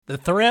The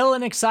thrill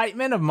and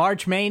excitement of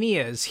March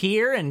Mania is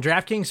here, and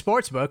DraftKings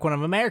Sportsbook, one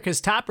of America's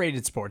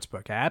top-rated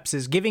sportsbook apps,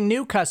 is giving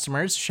new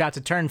customers a shot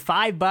to turn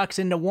 $5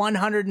 into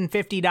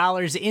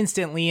 $150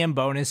 instantly in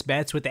bonus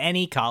bets with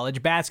any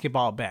college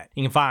basketball bet.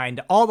 You can find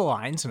all the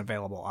lines and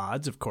available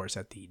odds, of course,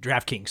 at the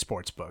DraftKings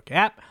Sportsbook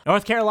app.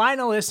 North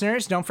Carolina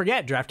listeners, don't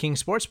forget,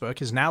 DraftKings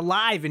Sportsbook is now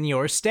live in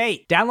your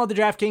state. Download the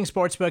DraftKings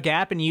Sportsbook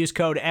app and use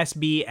code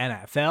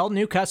SBNFL.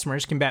 New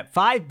customers can bet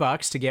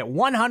 $5 to get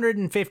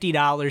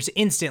 $150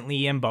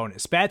 instantly in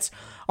bonus bets,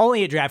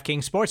 only at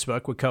DraftKings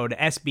Sportsbook with code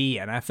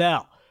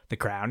SBNFL. The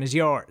crown is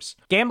yours.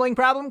 Gambling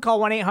problem? Call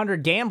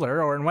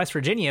 1-800-GAMBLER, or in West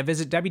Virginia,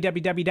 visit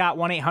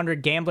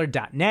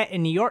www.1800gambler.net.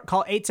 In New York,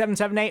 call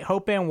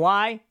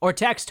 877-8-HOPE-NY or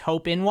text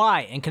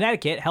HOPE-NY. In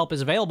Connecticut, help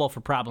is available for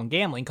problem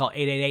gambling. Call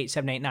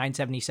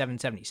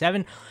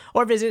 888-789-7777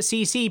 or visit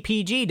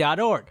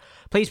ccpg.org.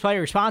 Please play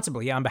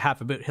responsibly on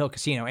behalf of Boot Hill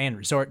Casino and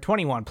Resort.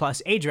 21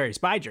 plus, age varies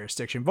by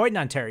jurisdiction. Void in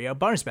Ontario.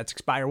 Bonus bets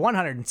expire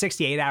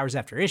 168 hours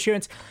after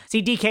issuance.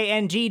 See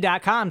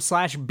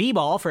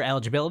dkng.com/bball for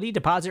eligibility,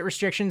 deposit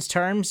restrictions,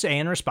 terms,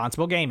 and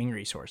responsible gaming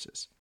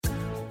resources.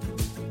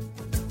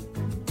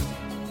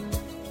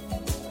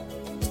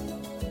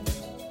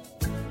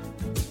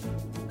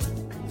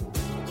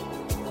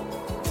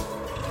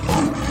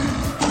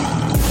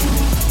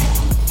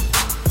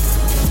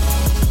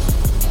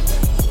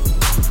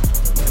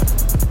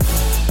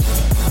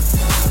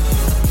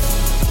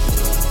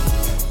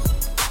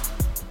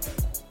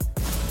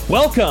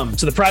 Welcome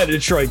to the Pride of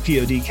Detroit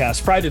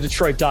PODcast.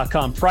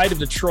 PrideofDetroit.com, Pride of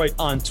Detroit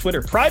on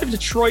Twitter, Pride of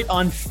Detroit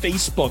on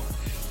Facebook.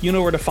 You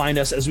know where to find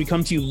us as we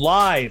come to you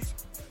live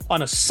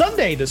on a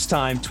Sunday this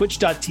time,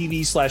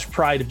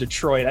 twitch.tv/Pride of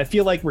Detroit. I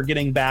feel like we're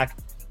getting back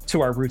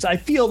to our roots. I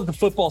feel that the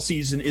football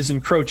season is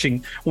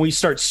encroaching when we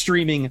start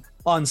streaming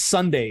on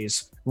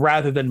Sundays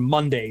rather than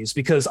Mondays,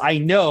 because I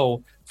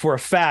know for a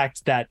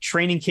fact that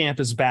training camp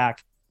is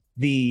back.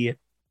 The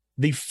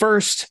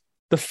first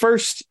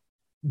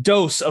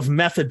dose of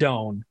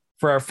methadone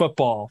for our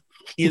football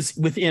is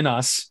within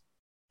us,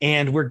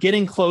 and we're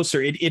getting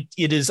closer. It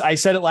is. I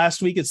said it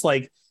last week. It's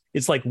like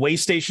way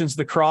stations,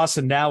 the cross,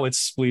 and now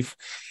we've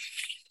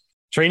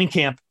training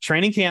camp.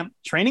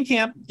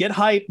 Get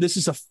hype. This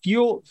is a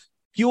full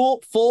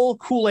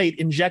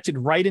Kool-Aid injected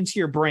right into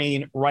your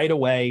brain right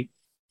away.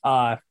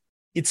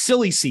 It's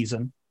silly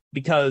season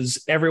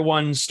because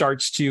everyone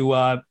starts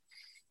to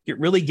get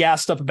really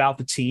gassed up about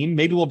the team.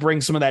 Maybe we'll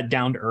bring some of that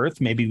down to earth.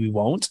 Maybe we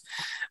won't.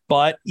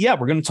 But yeah,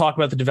 we're going to talk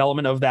about the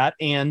development of that.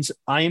 And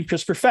I am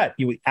Chris Perfett,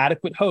 your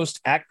adequate host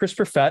at Chris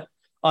Perfett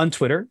on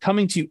Twitter,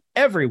 coming to you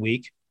every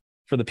week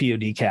for the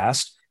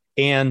PODcast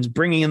and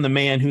bringing in the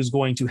man who's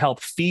going to help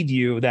feed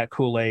you that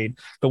Kool-Aid,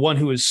 the one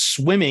who is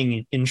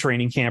swimming in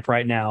training camp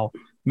right now,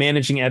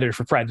 managing editor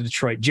for Pride of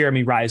Detroit,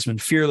 Jeremy Reisman,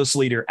 fearless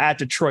leader at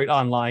Detroit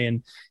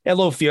Online.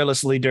 Hello,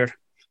 fearless leader.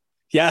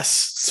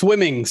 Yes,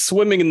 swimming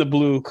in the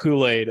blue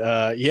Kool-Aid.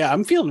 Yeah,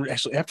 I'm feeling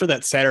actually after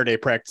that Saturday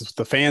practice with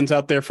the fans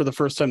out there for the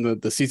first time,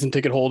 the season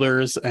ticket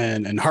holders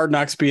and Hard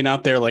Knocks being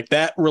out there, like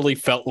that really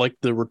felt like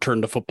the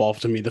return to football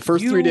to me. The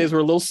first 3 days were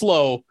a little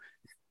slow.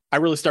 I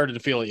really started to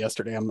feel it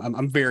yesterday.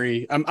 I'm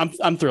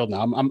thrilled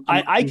now.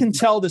 I can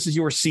tell this is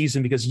your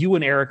season because you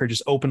and Eric are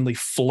just openly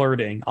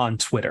flirting on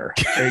Twitter.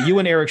 You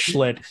and Eric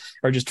Schlitt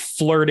are just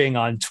flirting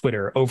on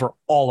Twitter over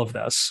all of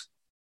this.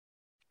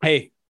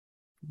 Hey,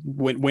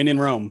 win in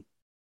Rome.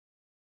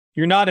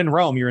 You're not in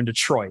Rome. You're in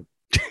Detroit.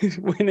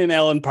 Win in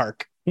Allen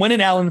Park. Win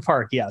in Allen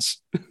Park, yes.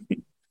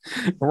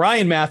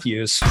 Ryan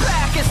Matthews.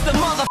 Back is the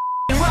rock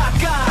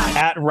guy.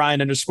 At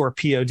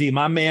Ryan_POD.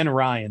 My man,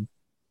 Ryan.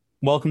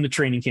 Welcome to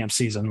training camp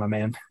season, my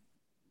man.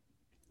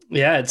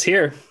 Yeah, it's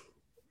here.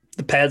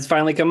 The pads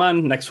finally come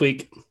on next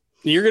week.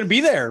 You're going to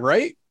be there,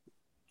 right?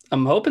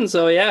 I'm hoping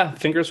so, yeah.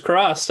 Fingers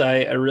crossed.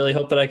 I really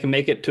hope that I can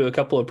make it to a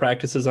couple of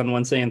practices on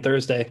Wednesday and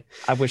Thursday.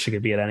 I wish I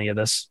could be at any of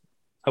this.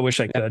 I wish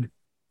I could.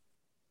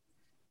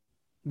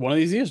 One of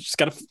these years, just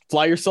got to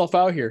fly yourself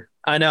out here.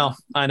 I know.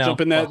 Jump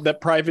in that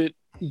private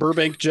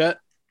Burbank jet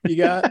you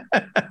got.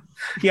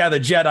 Yeah, the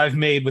jet I've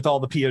made with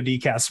all the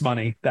PODcast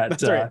money that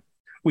right.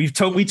 we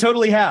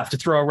totally have to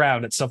throw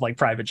around at stuff like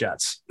private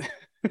jets.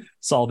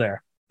 It's all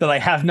there that I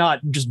have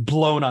not just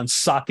blown on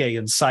sake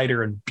and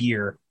cider and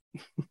beer.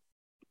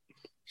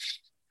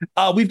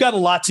 We've got a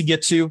lot to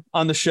get to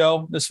on the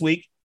show this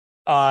week.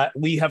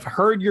 We have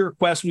heard your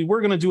request. We were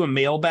going to do a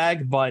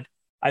mailbag, but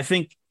I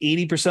think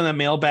 80% of that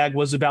mailbag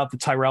was about the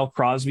Tyrell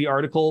Crosby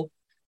article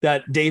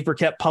that Dave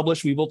Burkett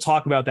published. We will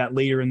talk about that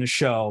later in the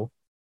show,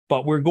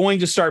 but we're going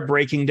to start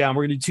breaking down.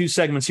 We're going to do 2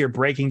 segments here,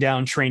 breaking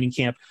down training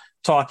camp,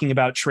 talking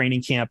about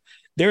training camp.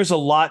 There's a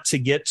lot to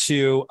get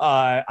to.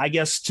 I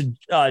guess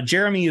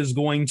Jeremy is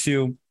going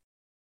to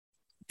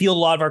field a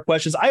lot of our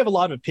questions. I have a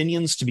lot of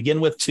opinions to begin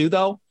with too,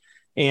 though,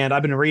 and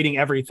I've been reading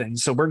everything.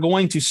 So we're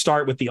going to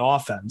start with the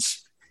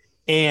offense.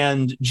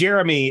 And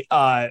Jeremy,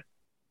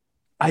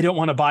 I don't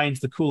want to buy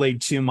into the Kool-Aid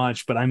too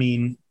much, but I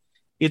mean,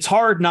 it's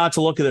hard not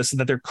to look at this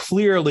and that they're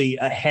clearly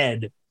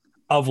ahead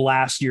of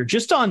last year,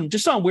 just on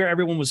where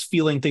everyone was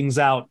feeling things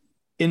out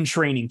in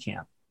training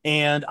camp.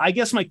 And I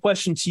guess my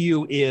question to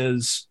you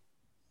is,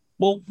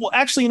 Well,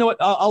 actually, you know what?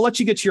 I'll let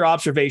you get to your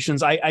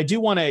observations. I do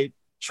want to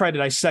try to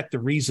dissect the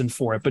reason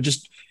for it, but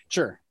just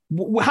Sure.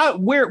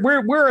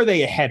 Where are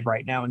they ahead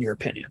right now, in your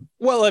opinion?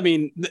 Well, I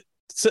mean,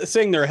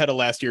 saying they're ahead of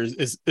last year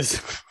is a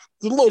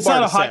low It's bar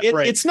not a to high. set,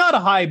 right? It's not a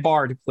high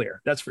bar to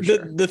clear. That's for sure.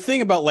 The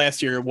thing about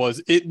last year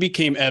was it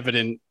became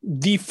evident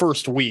the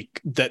first week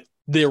that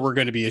there were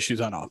going to be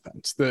issues on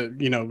offense.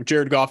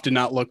 Jared Goff did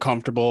not look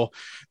comfortable.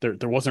 There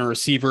wasn't a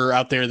receiver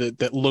out there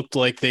that looked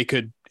like they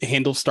could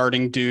handle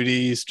starting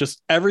duties.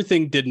 Just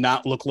everything did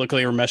not look like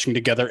they were meshing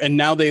together. And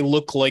now they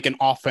look like an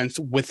offense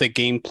with a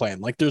game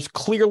plan. Like there's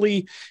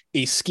clearly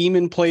a scheme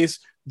in place.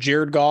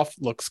 Jared Goff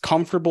looks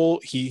comfortable.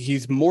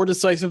 He's more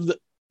decisive.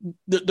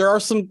 There are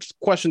some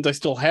questions I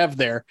still have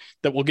there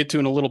that we'll get to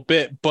in a little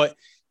bit, but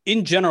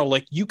in general,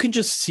 like you can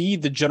just see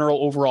the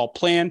general overall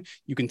plan.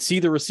 You can see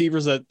the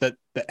receivers that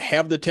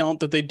have the talent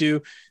that they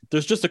do.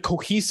 There's just a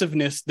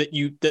cohesiveness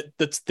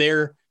that's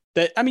there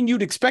that, I mean,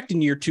 you'd expect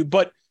in year two,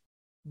 but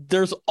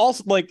there's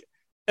also like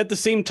at the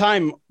same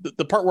time,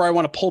 the part where I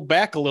want to pull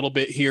back a little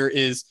bit here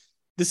is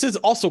this is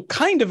also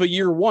kind of a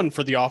year one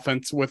for the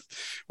offense with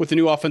the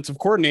new offensive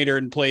coordinator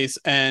in place.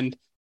 And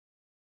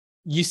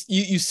you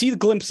see the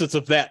glimpses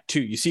of that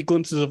too. You see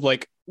glimpses of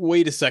like,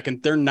 wait a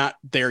second, they're not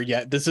there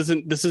yet. This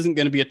isn't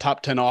going to be a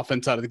top 10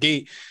 offense out of the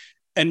gate.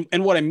 And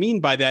what I mean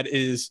by that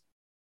is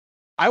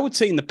I would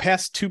say in the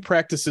past two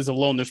practices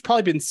alone, there's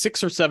probably been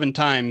 6 or 7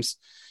 times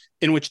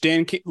in which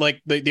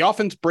the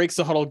offense breaks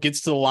the huddle,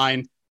 gets to the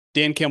line,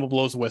 Dan Campbell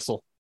blows a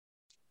whistle.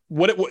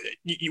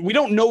 We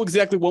don't know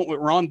exactly what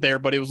went wrong there,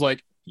 but it was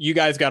like, you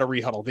guys got to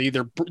rehuddle. They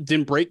either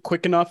didn't break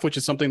quick enough, which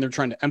is something they're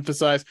trying to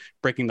emphasize,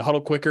 breaking the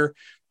huddle quicker.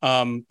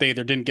 They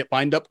either didn't get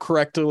lined up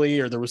correctly,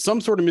 or there was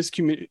some sort of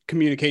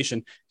miscommunication.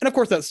 And of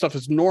course, that stuff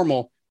is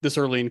normal this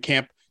early in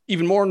camp,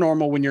 even more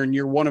normal when you're in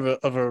year one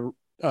of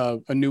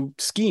a new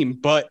scheme.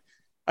 But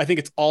I think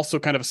it's also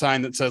kind of a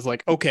sign that says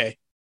like, okay,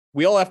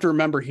 we all have to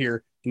remember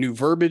here, new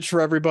verbiage for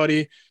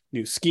everybody,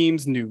 new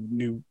schemes,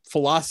 new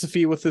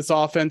philosophy with this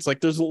offense. Like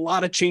there's a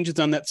lot of changes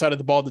on that side of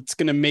the ball that's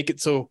going to make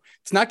it so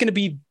it's not going to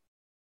be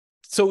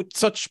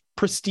such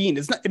pristine.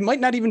 It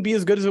might not even be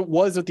as good as it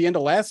was at the end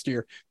of last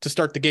year to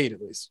start the gate,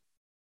 at least.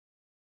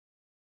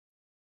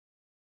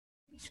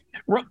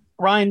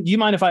 Ryan, do you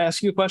mind if I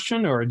ask you a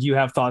question, or do you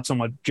have thoughts on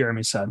what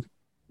Jeremy said?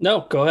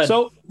 No, go ahead.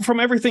 So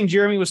from everything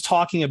Jeremy was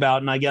talking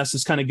about, and I guess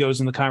this kind of goes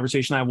in the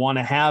conversation I want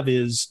to have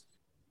is,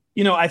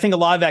 I think a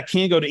lot of that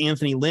can go to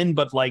Anthony Lynn,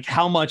 but like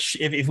how much,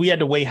 if we had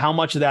to weigh how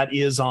much of that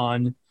is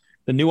on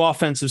the new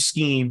offensive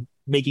scheme,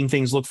 making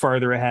things look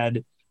farther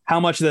ahead,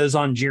 how much of that is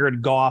on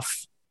Jared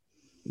Goff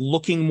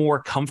looking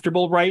more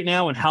comfortable right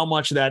now, and how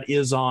much of that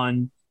is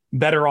on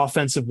better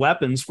offensive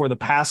weapons for the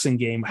passing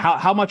game.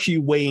 How much are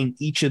you weighing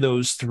each of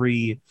those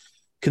three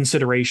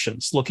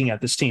considerations looking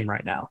at this team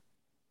right now?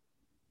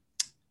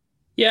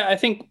 Yeah, I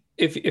think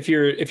if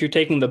you're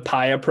taking the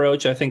pie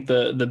approach, I think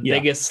the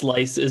biggest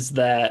slice is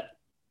that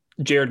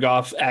Jared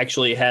Goff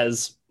actually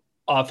has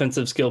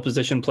offensive skill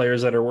position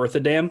players that are worth a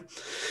damn.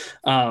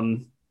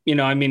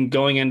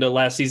 Going into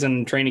last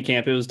season training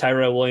camp, it was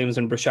Tyrell Williams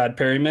and Brashad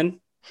Perryman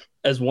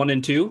as 1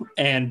 and 2,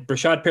 and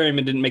Brashad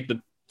Perryman didn't make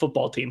the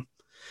football team.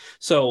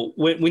 So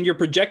when your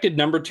projected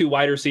number 2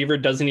 wide receiver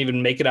doesn't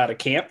even make it out of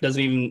camp,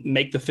 doesn't even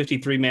make the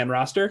 53-man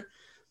roster,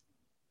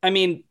 I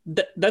mean,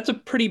 that's a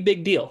pretty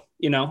big deal.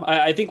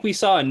 I think we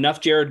saw enough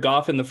Jared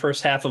Goff in the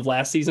first half of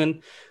last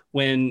season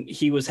when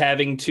he was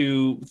having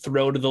to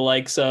throw to the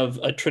likes of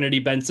a Trinity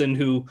Benson,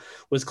 who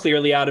was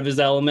clearly out of his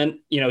element.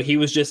 He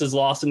was just as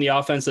lost in the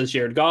offense as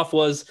Jared Goff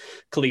was.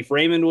 Khalif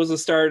Raymond was a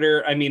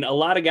starter. I mean, a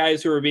lot of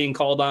guys who were being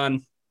called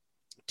on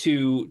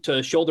to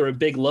shoulder a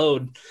big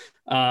load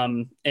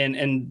to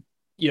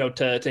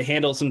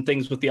handle some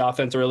things with the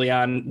offense early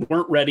on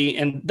weren't ready.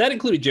 And that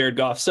included Jared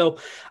Goff. So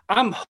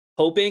I'm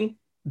hoping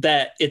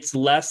that it's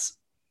less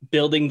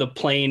building the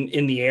plane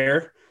in the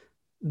air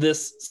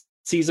this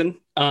season.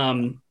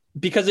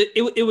 Because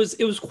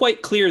it was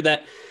quite clear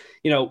that,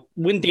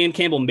 when Dan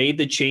Campbell made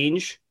the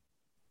change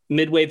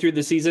midway through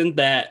the season,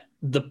 that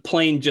the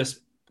plane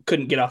just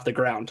couldn't get off the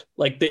ground.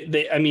 Like they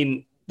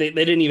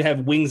didn't even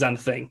have wings on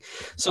the thing.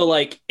 So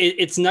like,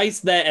 it's nice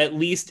that at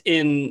least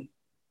in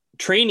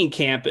training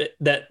camp,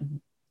 that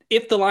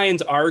if the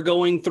Lions are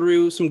going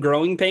through some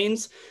growing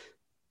pains,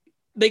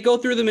 they go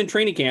through them in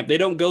training camp. They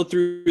don't go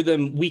through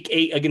them week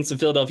 8 against the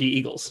Philadelphia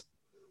Eagles.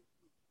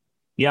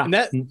 Yeah. And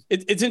that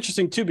it's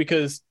interesting too,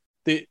 because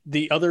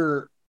the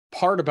other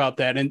part about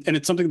that, and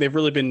it's something they've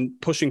really been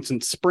pushing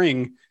since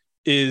spring,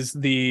 is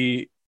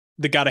the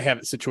gotta have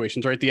it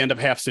situations, right? The end of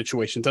half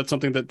situations. That's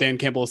something that Dan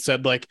Campbell has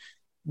said, like,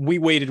 we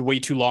waited way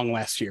too long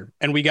last year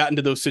and we got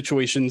into those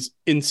situations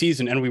in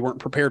season and we weren't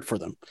prepared for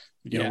them.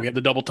 We had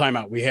the double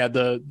timeout. We had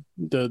the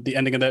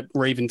ending of that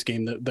Ravens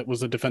game that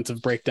was a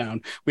defensive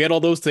breakdown. We had all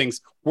those things.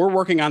 We're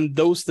working on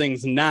those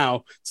things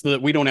now so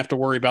that we don't have to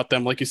worry about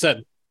them. Like you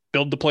said,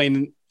 build the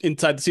plane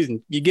inside the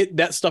season. You get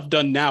that stuff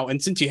done now.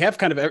 And since you have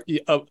kind of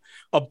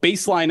a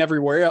baseline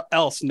everywhere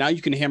else, now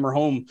you can hammer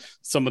home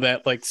some of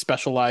that like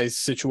specialized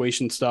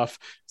situation stuff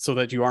so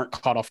that you aren't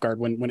caught off guard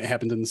when it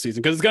happens in the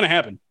season, because it's going to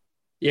happen.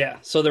 Yeah,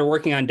 so they're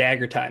working on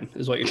dagger time,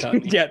 is what you're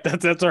telling me. Yeah,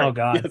 that's right. Oh,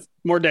 God. Yes,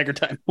 more dagger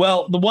time.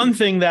 Well, the one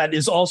thing that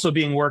is also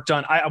being worked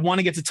on, I want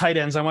to get to tight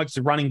ends, I want to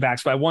get to running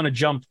backs, but I want to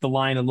jump the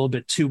line a little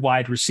bit to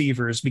wide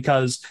receivers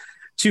because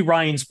to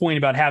Ryan's point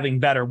about having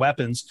better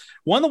weapons,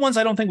 one of the ones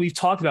I don't think we've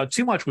talked about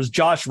too much was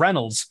Josh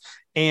Reynolds.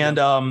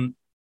 And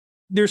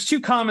there's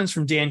two comments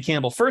from Dan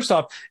Campbell. First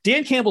off,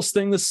 Dan Campbell's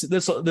thing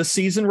this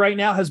season right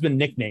now has been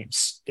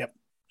nicknames. Yep.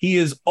 He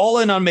is all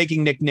in on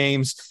making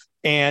nicknames,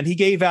 and he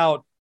gave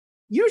out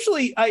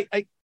usually I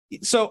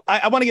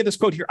want to get this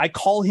quote here. I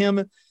call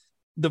him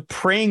the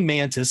praying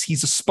mantis.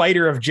 He's a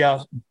spider of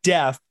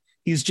death.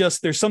 He's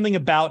just, there's something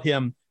about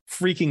him,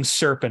 freaking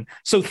serpent.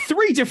 So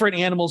 3 different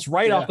animals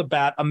right off the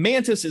bat. A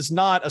mantis is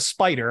not a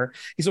spider.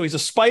 He's always a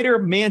spider,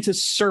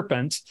 mantis,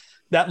 serpent.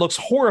 That looks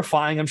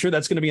horrifying. I'm sure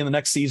that's going to be in the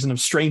next season of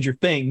Stranger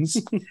Things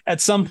at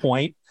some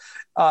point.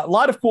 A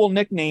lot of cool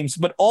nicknames,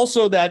 but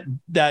also that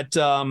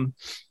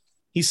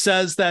he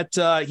says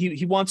that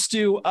he wants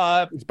to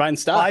He's buying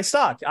stock. buy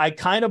stock. I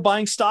kind of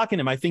buying stock in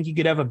him. I think he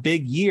could have a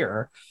big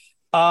year.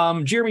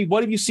 Jeremy,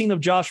 what have you seen of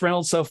Josh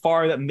Reynolds so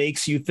far that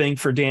makes you think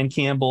for Dan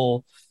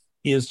Campbell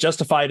is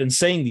justified in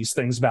saying these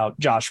things about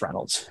Josh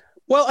Reynolds?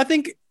 Well, I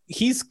think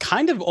he's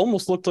kind of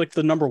almost looked like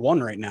the number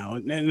one right now.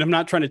 And I'm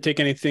not trying to take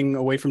anything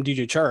away from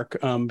DJ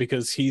Chark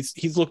because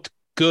he's looked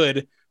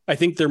good. I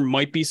think there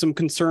might be some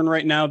concern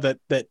right now that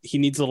he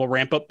needs a little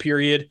ramp up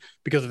period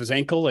because of his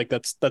ankle. Like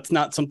that's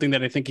not something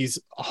that I think he's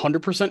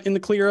 100% in the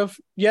clear of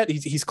yet.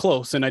 He's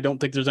close. And I don't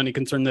think there's any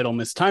concern that he'll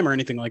miss time or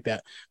anything like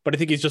that. But I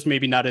think he's just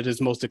maybe not at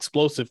his most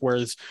explosive.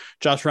 Whereas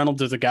Josh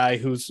Reynolds is a guy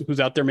who's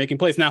out there making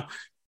plays. Now,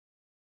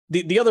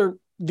 the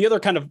other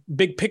kind of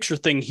big picture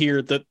thing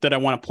here that I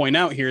want to point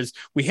out here is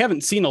we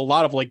haven't seen a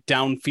lot of like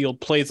downfield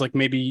plays like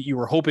maybe you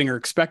were hoping or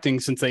expecting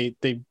since they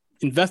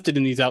invested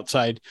in these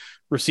outside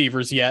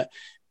receivers yet.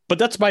 But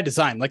that's by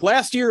design. Like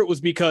last year, it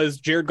was because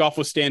Jared Goff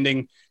was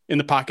standing in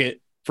the pocket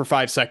for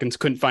 5 seconds,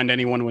 couldn't find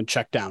anyone when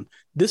checked down.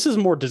 This is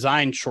more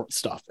design short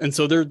stuff. And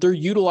so they're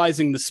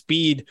utilizing the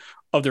speed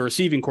of the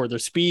receiving core, the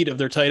speed of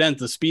their tight ends,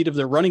 the speed of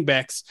their running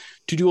backs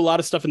to do a lot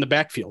of stuff in the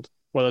backfield,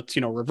 whether it's,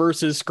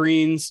 reverses,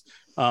 screens,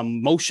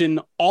 motion,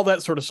 all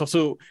that sort of stuff.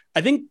 So I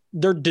think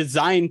they're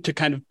designed to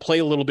kind of play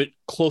a little bit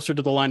closer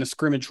to the line of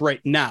scrimmage right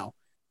now.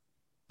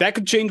 That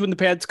could change when the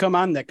pads come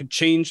on. That could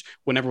change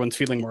when everyone's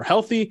feeling more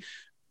healthy.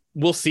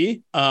 We'll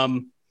see.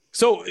 Whether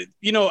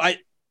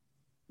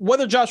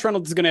Josh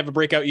Reynolds is going to have a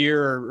breakout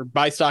year or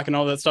buy stock and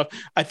all that stuff,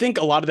 I think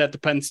a lot of that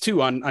depends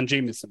too on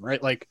Jameson,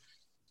 right? Like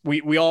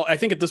we all, I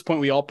think at this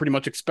point, we all pretty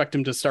much expect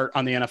him to start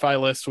on the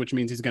NFI list, which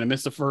means he's going to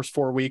miss the first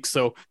 4 weeks.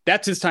 So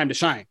that's his time to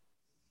shine.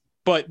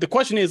 But the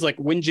question is like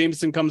when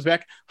Jameson comes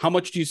back, how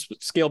much do you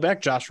scale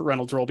back Josh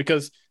Reynolds' role?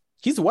 Because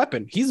he's a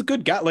weapon. He's a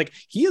good guy. Like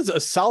he is a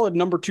solid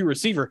number 2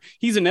 receiver.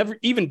 He's an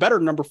even better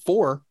number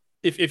 4.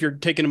 If you're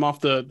taking him off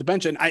the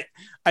bench. And I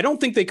don't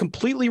think they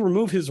completely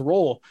remove his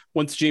role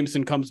once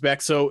Jameson comes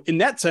back. So in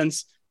that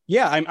sense,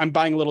 yeah, I'm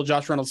buying a little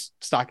Josh Reynolds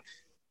stock.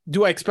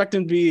 Do I expect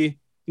him to be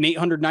an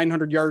 800,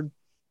 900 yard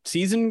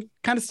season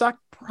kind of stock?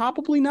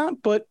 Probably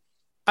not, but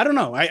I don't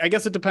know. I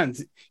guess it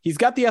depends. He's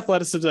got the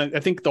athleticism. I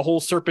think the whole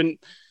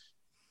serpent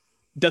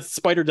death,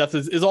 spider death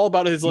is all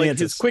about his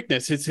his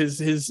quickness,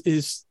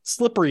 his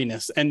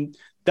slipperiness. And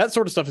that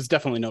sort of stuff is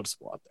definitely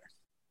noticeable out there.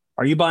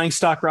 Are you buying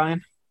stock,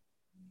 Ryan?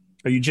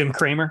 Are you Jim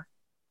Cramer?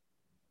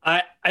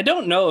 I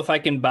don't know if I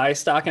can buy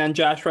stock on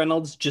Josh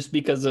Reynolds just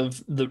because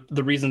of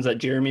the reasons that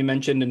Jeremy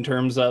mentioned in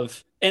terms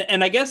of,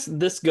 and I guess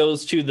this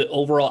goes to the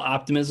overall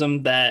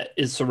optimism that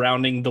is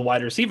surrounding the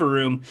wide receiver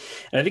room.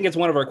 And I think it's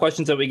one of our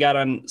questions that we got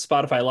on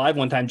Spotify Live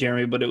one time,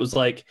 Jeremy, but it was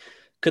like,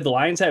 could the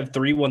Lions have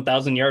 3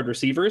 1,000-yard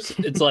receivers?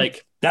 It's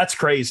like, that's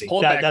crazy.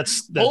 Pull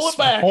it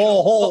back.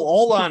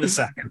 Hold on a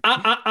second.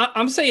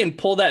 I'm saying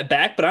pull that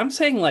back, but I'm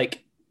saying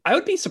like, I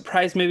would be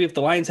surprised maybe if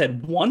the Lions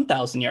had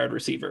 1,000-yard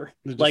receiver.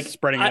 Like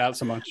spreading it out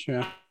so much.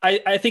 Yeah.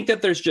 I think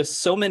that there's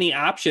just so many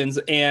options.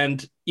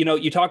 And,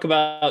 you talk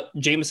about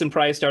Jamison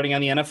Price starting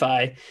on the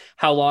NFI,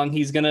 how long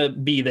he's going to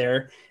be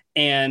there.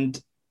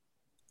 And,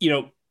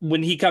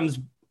 when he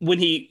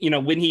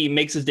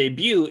makes his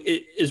debut,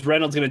 is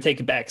Reynolds going to take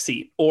a back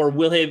seat, or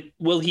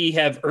will he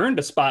have earned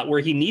a spot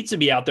where he needs to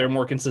be out there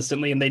more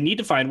consistently and they need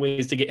to find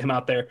ways to get him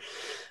out there?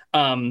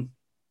 I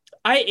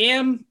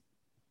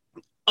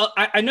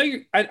know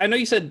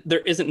you said there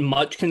isn't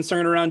much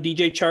concern around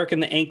DJ Chark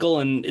and the ankle,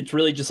 and it's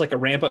really just like a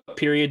ramp up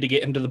period to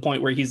get him to the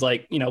point where he's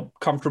like,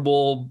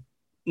 comfortable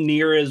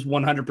near as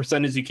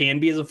 100% as you can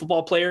be as a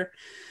football player.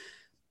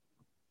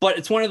 But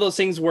it's one of those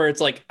things where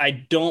it's like, I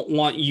don't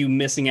want you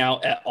missing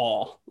out at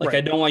all. Like, right.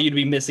 I don't want you to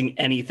be missing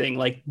anything.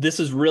 Like, this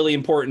is really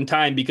important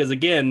time because,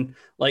 again,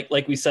 like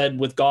we said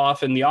with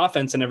Goff and the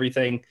offense and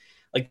everything,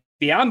 like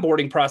the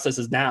onboarding process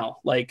is now.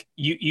 Like,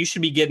 you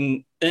should be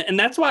getting, and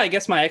that's why I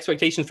guess my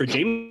expectations for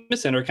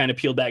Jameson are kind of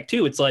peeled back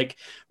too. It's like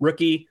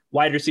rookie,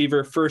 wide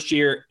receiver, first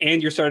year,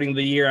 and you're starting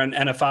the year on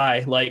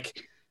NFI.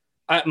 Like,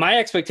 my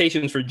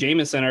expectations for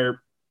Jameson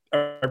are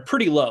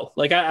pretty low.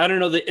 Like, I don't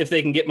know if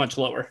they can get much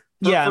lower.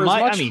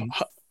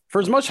 For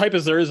as much hype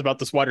as there is about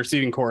this wide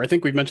receiving core, I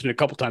think we've mentioned it a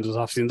couple times this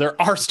offseason,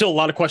 there are still a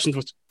lot of questions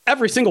with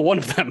every single one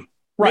of them.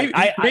 Right.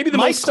 Maybe the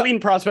most clean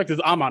prospect is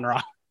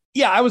Amon-Ra.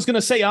 Yeah, I was going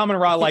to say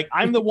Amon-Ra. Like,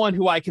 I'm the one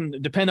who I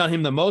can depend on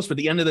him the most. But at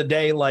the end of the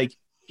day, like,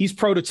 he's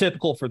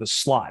prototypical for the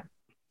slot.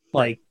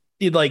 Like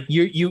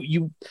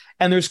you,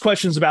 and there's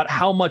questions about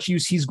how much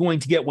use he's going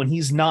to get when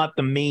he's not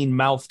the main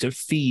mouth to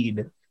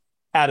feed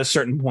at a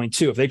certain point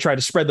too. If they try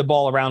to spread the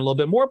ball around a little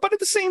bit more, but at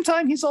the same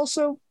time, he's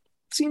also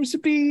seems to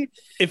be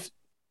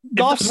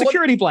Goff's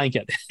security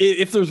blanket.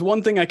 If there's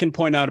one thing I can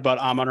point out about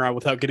Amon-Ra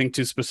without getting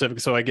too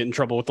specific, so I get in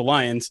trouble with the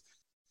Lions,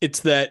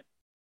 it's that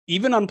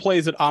even on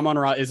plays that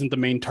Amon-Ra isn't the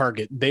main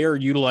target, they are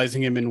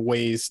utilizing him in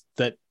ways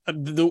that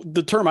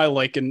the term I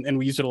like, and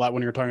we used it a lot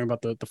when we were talking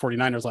about the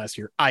 49ers last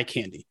year, eye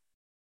candy.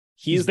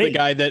 He's the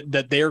guy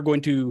that they are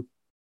going to,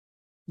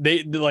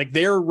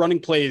 they're running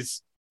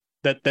plays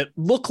that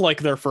look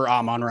like they're for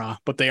Amon-Ra,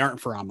 but they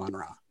aren't for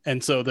Amon-Ra.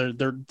 And so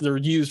they're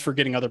used for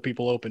getting other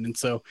people open. And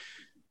so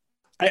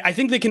I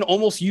think they can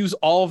almost use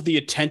all of the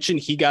attention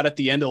he got at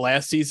the end of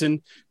last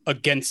season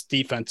against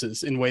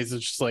defenses in ways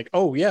that's just like,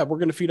 oh yeah, we're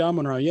going to feed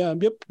Amon-Ra. Yeah.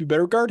 Yep. You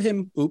better guard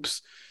him.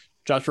 Oops.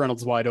 Josh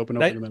Reynolds wide open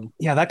over the middle.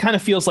 Yeah. That kind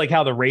of feels like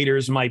how the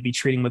Raiders might be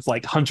treating with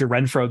like Hunter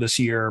Renfrow this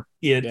year.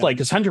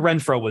 Cause Hunter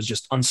Renfrow was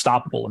just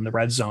unstoppable in the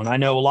red zone. I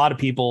know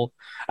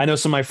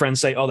some of my friends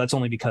say, oh, that's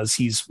only because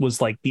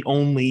was like the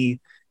only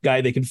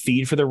guy they could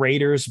feed for the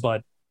Raiders.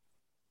 But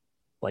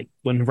like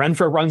when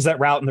Renfrow runs that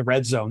route in the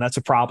red zone, that's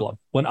a problem.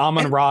 When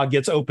Amon-Ra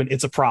gets open,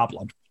 it's a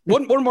problem.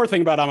 One more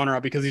thing about Amon-Ra,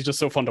 because he's just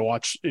so fun to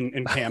watch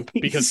in camp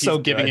because he's so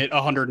giving it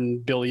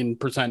 100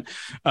 billion%.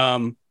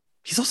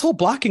 He's also a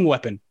blocking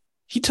weapon.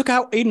 He took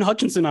out Aiden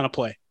Hutchinson on a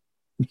play.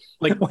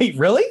 Like, wait,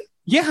 really?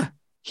 Yeah,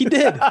 he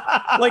did.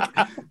 Like,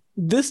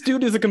 this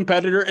dude is a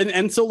competitor.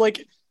 And so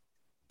like,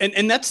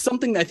 and that's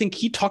something that I think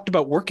he talked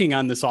about working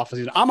on this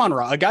offseason.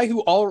 Amon-Ra, a guy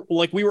who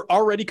we were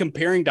already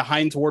comparing to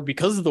Hines Ward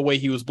because of the way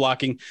he was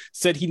blocking,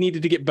 said he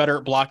needed to get better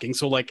at blocking.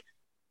 So like,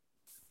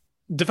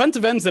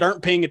 defensive ends that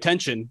aren't paying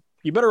attention,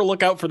 you better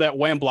look out for that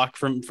wham block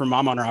from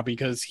Amon-Ra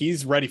because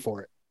he's ready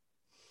for it.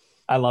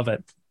 I love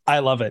it.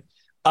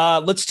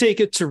 Let's take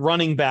it to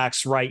running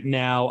backs right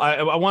now.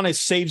 I want to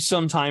save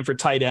some time for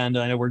tight end.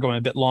 I know we're going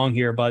a bit long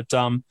here, but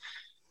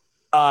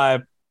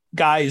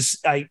guys,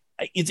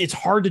 it's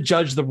hard to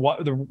judge the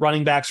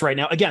running backs right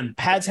now. Again,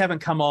 pads haven't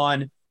come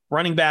on.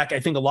 Running back, I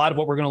think a lot of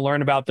what we're going to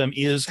learn about them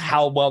is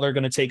how well they're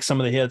going to take some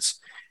of the hits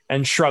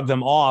and shrug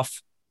them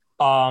off.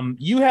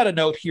 You had a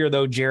note here,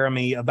 though,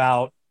 Jeremy,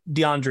 about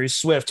DeAndre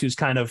Swift, who's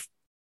kind of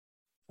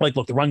like,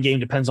 look, the run game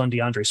depends on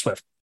DeAndre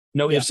Swift.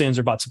 No ifs, ands,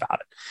 or buts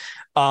about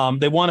it.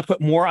 They want to put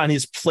more on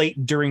his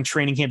plate during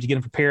training camp to get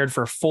him prepared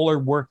for a fuller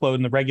workload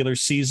in the regular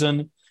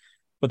season,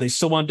 but they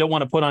still don't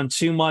want to put on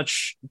too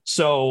much.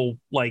 So,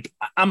 like,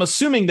 I'm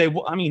assuming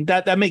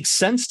that makes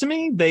sense to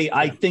me.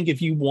 I think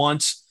if you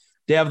want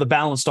to have the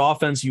balanced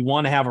offense, you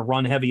want to have a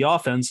run-heavy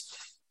offense,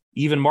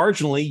 even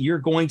marginally, you're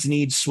going to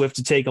need Swift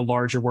to take a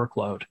larger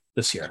workload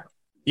this year.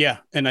 Yeah,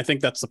 and I think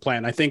that's the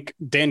plan. I think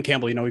Dan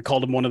Campbell, he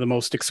called him one of the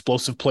most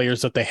explosive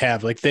players that they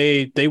have. Like,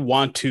 they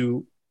want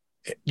to,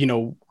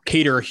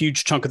 cater a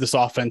huge chunk of this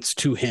offense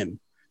to him.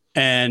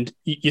 And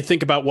you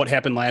think about what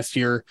happened last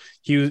year.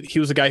 He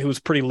was a guy who was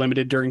pretty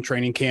limited during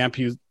training camp.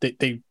 It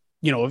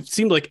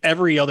seemed like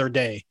every other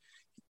day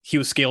he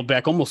was scaled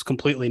back almost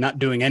completely, not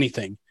doing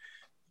anything.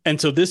 And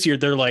so this year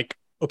they're like,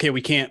 okay,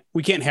 we can't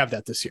have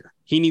that this year.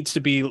 He needs to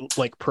be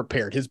like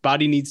prepared. His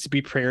body needs to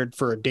be prepared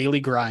for a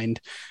daily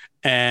grind.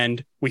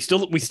 And we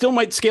still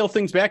might scale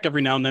things back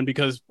every now and then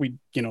because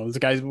as a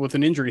guy with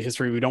an injury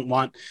history, we don't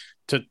want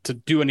to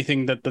do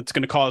anything that's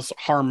going to cause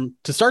harm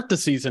to start the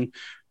season.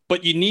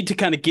 But you need to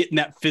kind of get in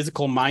that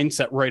physical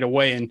mindset right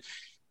away. And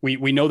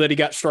we know that he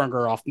got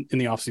stronger in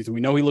the offseason.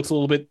 We know he looks a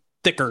little bit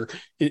thicker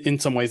in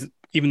some ways,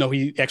 even though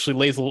he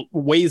actually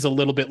weighs a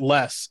little bit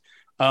less.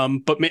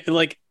 But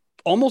like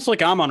almost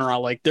like Amon-Ra,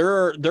 like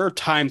there are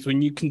times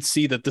when you can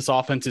see that this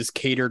offense is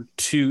catered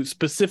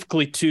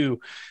specifically to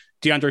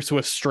DeAndre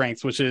Swift's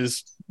strengths, which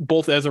is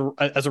both as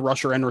a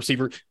rusher and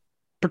receiver,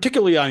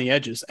 particularly on the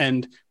edges.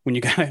 And when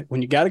you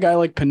got a guy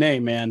like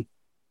Penei, man,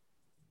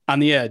 on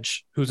the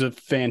edge, who's a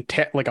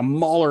like a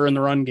mauler in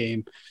the run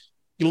game,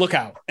 you look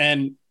out.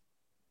 And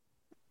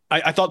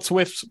I thought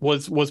Swift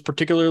was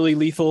particularly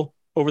lethal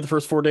over the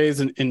first 4 days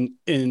in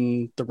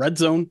the red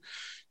zone.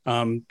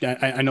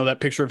 I know that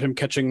picture of him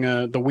catching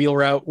the wheel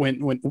route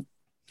went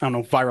I don't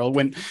know,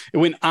 viral. It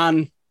went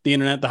on the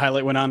internet. The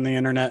highlight went on the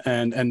internet,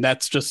 and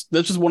that's just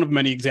one of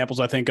many examples,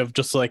 I think, of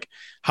just like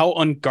how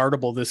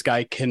unguardable this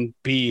guy can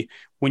be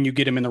when you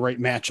get him in the right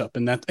matchup.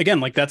 And that, again,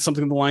 like that's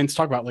something the Lions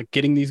talk about, like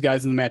getting these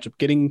guys in the matchup,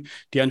 getting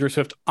DeAndre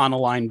Swift on a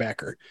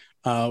linebacker.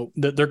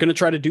 They're going to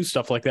try to do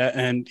stuff like that,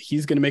 and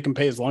he's going to make him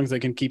pay as long as they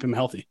can keep him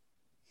healthy.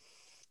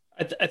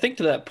 I think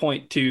to that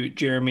point too,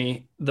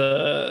 Jeremy,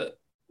 the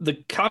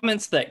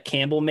comments that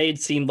Campbell made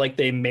seemed like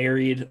they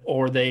married,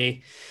 or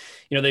they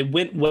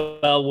went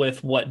well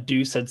with what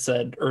Deuce had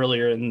said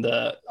earlier in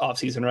the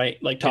offseason, right?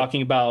 Like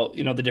talking about,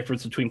 the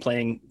difference between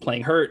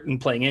playing hurt and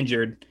playing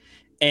injured.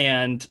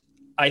 And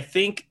I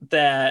think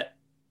that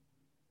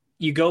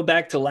you go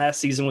back to last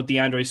season with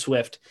DeAndre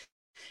Swift,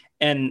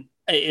 and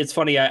it's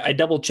funny, I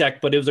double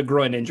checked, but it was a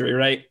groin injury,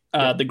 right?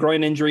 The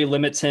groin injury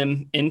limits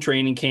him in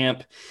training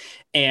camp.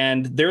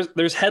 And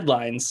there's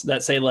headlines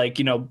that say like,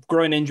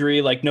 groin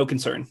injury, like no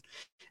concern.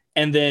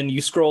 And then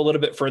you scroll a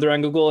little bit further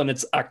on Google and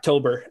it's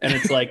October and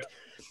it's like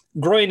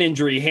groin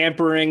injury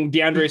hampering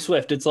DeAndre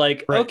Swift. It's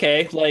like,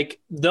 okay, like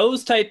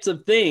those types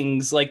of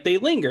things, like they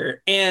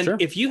linger. And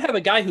if you have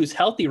a guy who's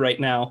healthy right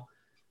now,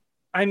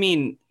 I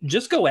mean,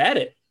 just go at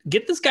it.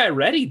 Get this guy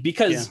ready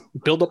because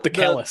build up the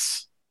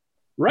callus.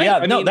 Right.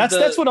 Yeah,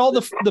 that's what all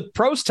the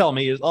pros tell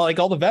me, is like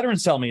all the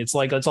veterans tell me. It's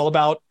like, it's all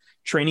about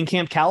training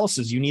camp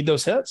calluses. You need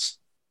those hits.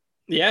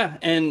 Yeah.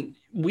 And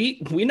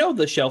we know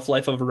the shelf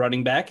life of a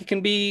running back. It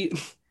can be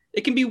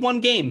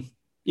one game.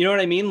 You know what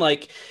I mean?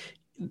 Like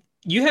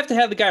you have to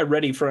have the guy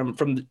ready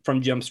from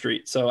Jump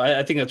Street. So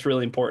I think that's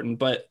really important,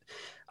 but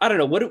I don't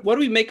know. What do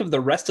we make of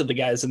the rest of the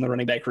guys in the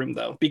running back room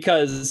though?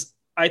 Because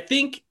I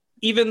think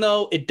even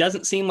though it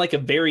doesn't seem like a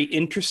very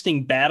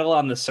interesting battle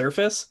on the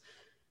surface,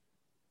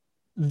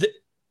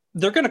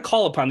 they're going to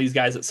call upon these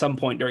guys at some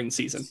point during the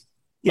season.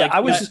 Yeah, like,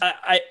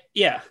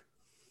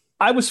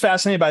 I was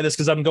fascinated by this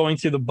because I'm going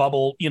through the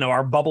bubble,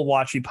 our bubble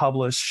watch we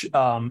publish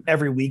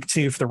every week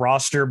too for the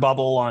roster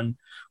bubble on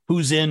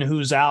who's in,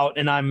 who's out.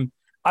 And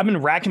I've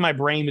been racking my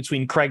brain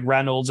between Craig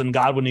Reynolds and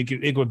Godwin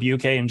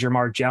Igwebuike and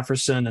Jermar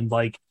Jefferson. And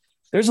like,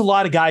 there's a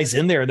lot of guys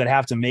in there that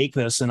have to make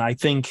this. And I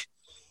think,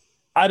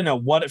 I don't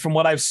know from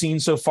what I've seen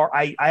so far,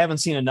 I haven't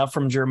seen enough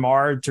from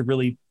Jermar to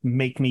really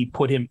make me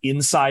put him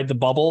inside the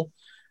bubble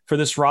for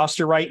this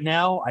roster right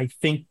now. I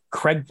think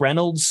Craig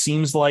Reynolds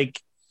seems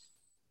like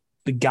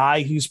the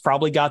guy who's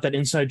probably got that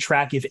inside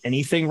track, if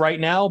anything, right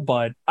now.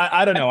 But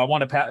I don't know. I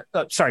want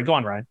to sorry, go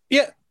on, Ryan.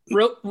 Yeah,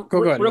 real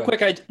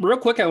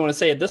quick. I want to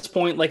say at this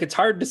point, like it's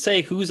hard to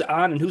say who's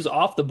on and who's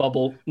off the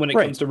bubble when it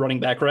comes to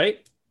running back, right?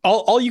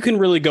 All you can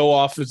really go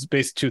off is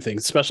basically two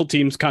things: special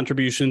teams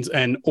contributions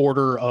and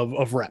order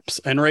of reps.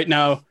 And right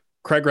now,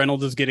 Craig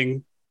Reynolds is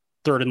getting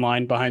third in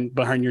line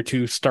behind your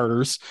two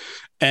starters,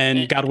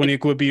 and Godwin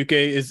Igwebuike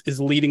is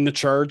leading the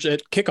charge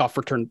at kickoff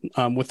return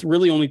with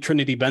really only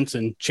Trinity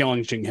Benson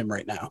challenging him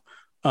right now.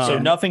 So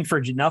nothing for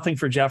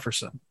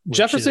Jefferson.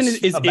 Jefferson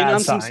is in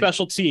on some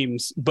special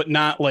teams, but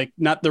not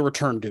the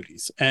return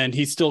duties, and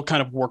he's still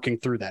kind of working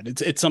through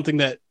that. It's something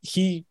that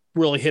he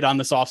really hit on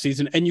this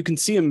offseason, and you can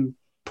see him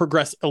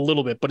progress a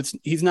little bit, but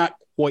he's not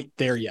quite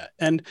there yet.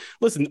 And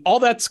listen, all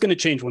that's going to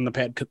change when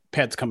the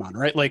pads come on,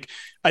 right? Like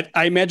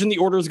I imagine the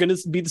order is going to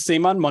be the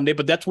same on Monday,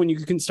 but that's when you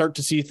can start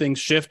to see things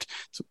shift.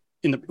 So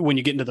when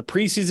you get into the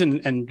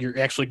preseason and you're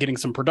actually getting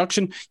some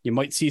production, you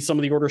might see some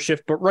of the order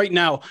shift. But right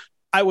now,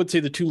 I would say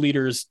the two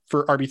leaders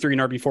for RB3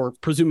 and RB4,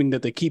 presuming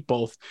that they keep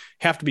both,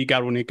 have to be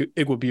Godwin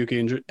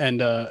Igwebuike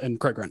and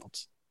Craig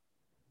Reynolds.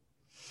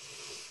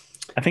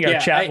 I think our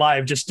chat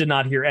live just did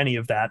not hear any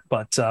of that,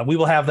 but we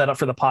will have that up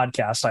for the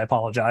podcast. I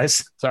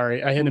apologize.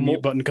 Sorry, I hit a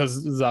mute button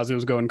because Zazu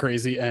was going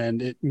crazy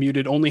and it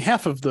muted only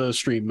half of the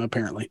stream,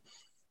 apparently.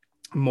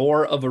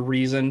 More of a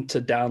reason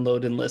to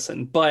download and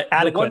listen. But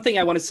the one thing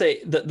I want to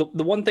say, the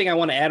one thing I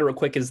want to add real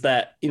quick is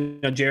that,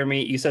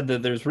 Jeremy, you said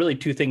that there's really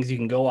two things you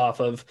can go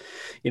off of,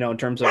 in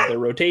terms of the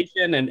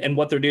rotation and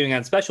what they're doing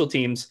on special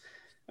teams.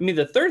 I mean,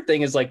 the third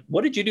thing is like,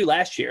 what did you do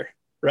last year?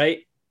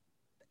 Right.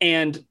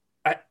 And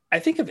I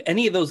think of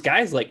any of those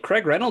guys, like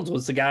Craig Reynolds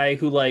was the guy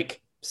who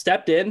like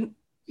stepped in,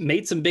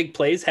 made some big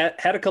plays, had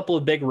a couple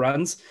of big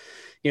runs.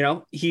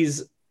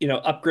 He's,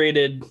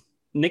 upgraded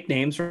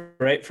nicknames,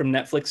 right, from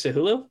Netflix to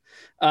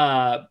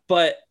Hulu.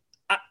 But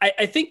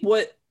I think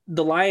what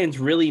the Lions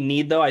really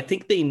need, though, I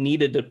think they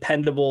need a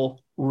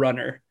dependable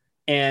runner.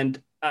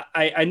 And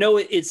I know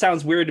it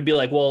sounds weird to be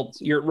like, well,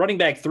 your running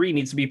back 3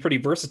 needs to be pretty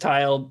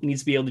versatile,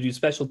 needs to be able to do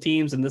special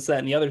teams and this, that,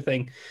 and the other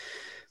thing.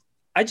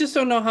 I just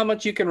don't know how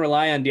much you can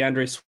rely on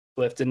DeAndre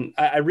Swift. And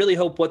I really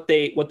hope what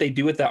they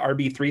do with that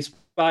RB3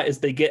 spot is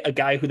they get a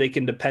guy who they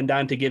can depend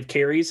on to give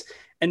carries.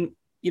 And,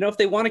 if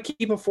they want to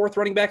keep a fourth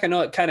running back, I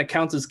know it kind of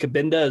counts as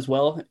Kabinda as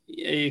well.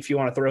 If you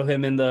want to throw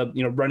him in the,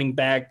 running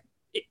back,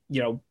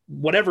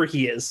 whatever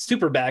he is,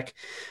 super back.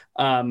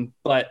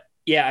 But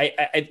yeah,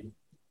 I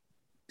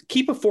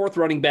keep a fourth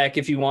running back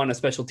if you want a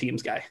special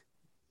teams guy.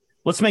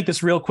 Let's make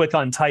this real quick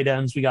on tight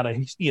ends. We got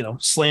to,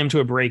 slam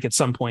to a break at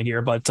some point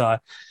here, but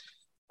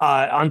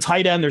on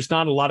tight end, there's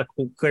not a lot of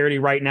clarity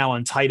right now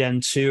on tight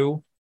end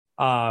 2.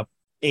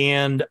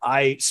 And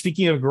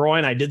speaking of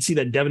groin, I did see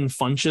that Devin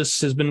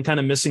Funchess has been kind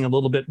of missing a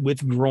little bit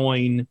with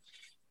groin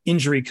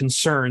injury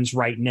concerns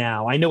right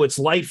now. I know it's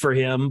light for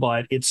him,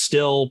 but it's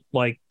still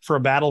like for a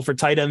battle for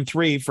tight end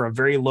 3 for a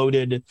very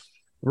loaded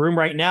room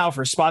right now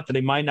for a spot that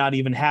they might not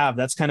even have.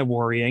 That's kind of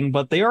worrying,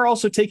 but they are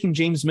also taking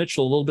James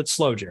Mitchell a little bit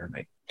slow,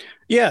 Jeremy.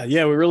 Yeah.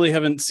 We really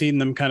haven't seen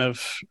them kind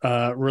of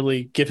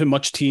really give him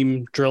much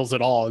team drills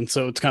at all. And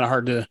so it's kind of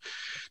hard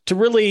to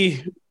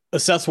really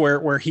assess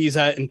where he's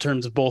at in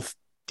terms of both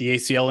the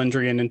ACL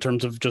injury and in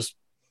terms of just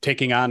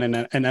taking on an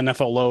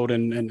NFL load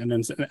and an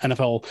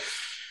NFL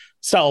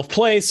style of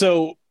play.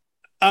 So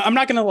I'm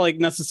not going to like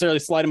necessarily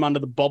slide him onto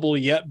the bubble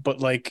yet, but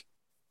like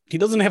he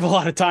doesn't have a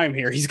lot of time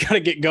here. He's got to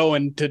get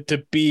going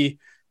to be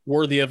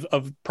worthy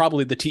of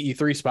probably the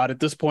TE3 spot. At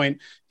this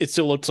point, it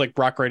still looks like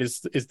Brock Wright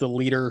is the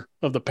leader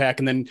of the pack.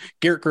 And then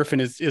Garrett Griffin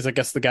is I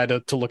guess the guy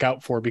to look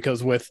out for,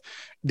 because with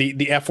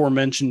the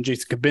aforementioned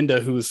Jason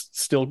Kabinda, who's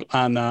still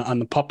on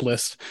the PUP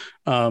list,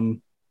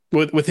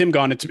 with him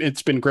gone,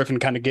 it's been Griffin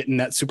kind of getting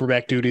that super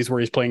back duties where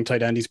he's playing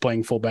tight end, he's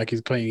playing fullback,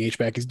 he's playing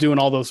H-back, he's doing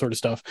all those sort of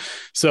stuff.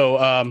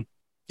 So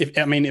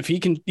if he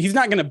can, he's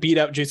not going to beat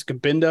out Jason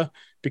Kabinda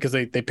because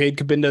they paid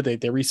Kabinda,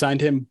 they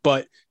re-signed him.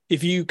 But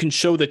if you can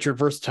show that you're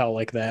versatile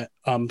like that,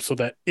 so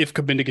that if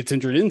Kabinda gets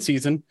injured in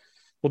season,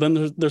 well,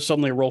 then there's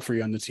suddenly a role for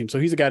you on the team. So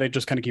he's a guy to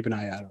just kind of keep an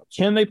eye out.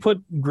 Can they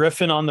put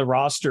Griffin on the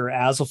roster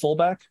as a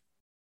fullback?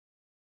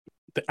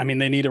 I mean,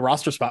 they need a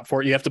roster spot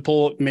for it. You have to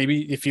pull,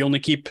 maybe if you only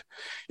keep,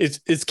 is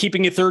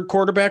keeping a third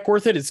quarterback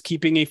worth it? Is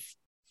keeping a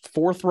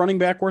fourth running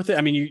back worth it?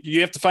 I mean,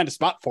 you have to find a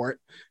spot for it.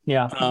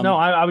 Yeah. No,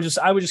 I was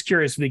just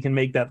curious if they can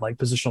make that like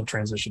positional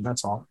transition.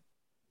 That's all.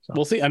 So.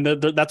 We'll see. And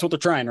that's what they're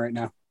trying right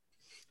now.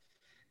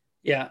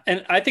 Yeah.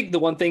 And I think the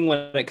one thing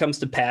when it comes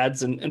to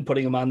pads and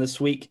putting them on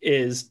this week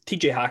is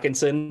TJ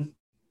Hawkinson.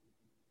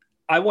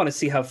 I want to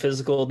see how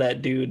physical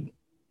that dude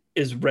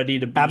is ready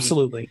to be.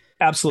 Absolutely.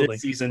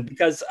 This season,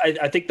 because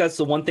I think that's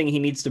the one thing he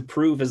needs to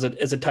prove as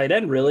a tight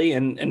end, really.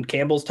 And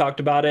Campbell's talked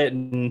about it.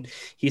 And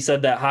he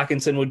said that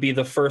Hawkinson would be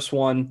the first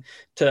one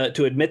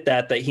to admit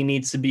that he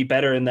needs to be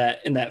better in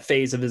that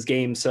phase of his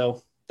game.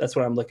 So that's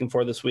what I'm looking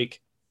for this week.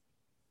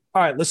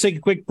 All right, let's take a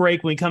quick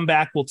break. When we come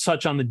back, we'll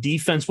touch on the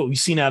defense, what we've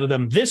seen out of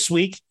them this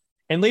week.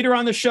 And later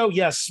on the show,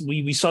 yes,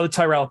 we saw the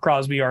Tyrell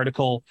Crosby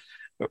article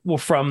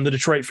from the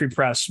Detroit Free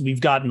Press. We've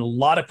gotten a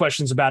lot of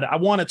questions about it. I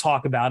want to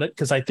talk about it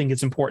because I think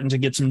it's important to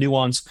get some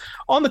nuance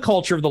on the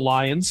culture of the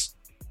Lions.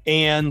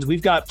 And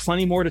we've got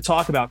plenty more to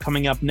talk about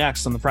coming up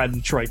next on the Pride of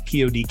Detroit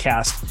POD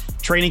cast.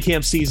 Training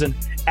camp season,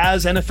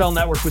 as NFL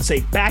Network would say,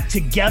 back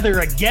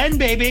together again,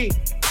 baby.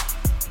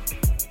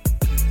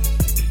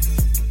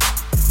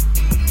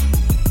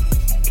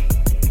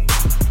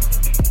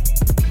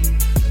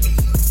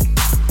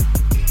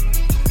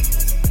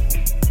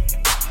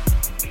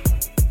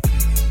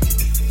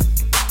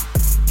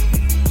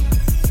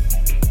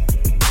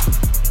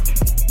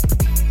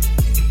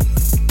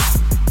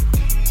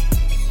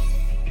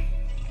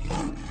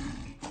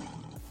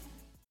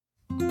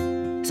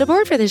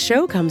 Support for this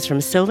show comes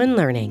from Sylvan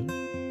Learning.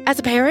 As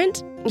a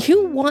parent,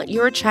 you want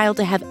your child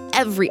to have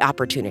every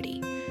opportunity,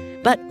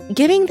 but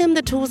giving them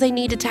the tools they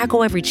need to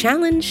tackle every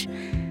challenge,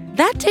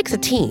 that takes a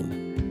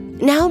team.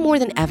 Now more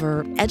than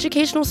ever,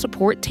 educational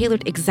support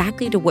tailored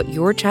exactly to what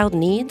your child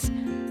needs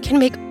can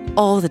make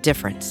all the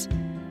difference.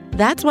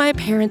 That's why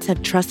parents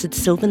have trusted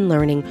Sylvan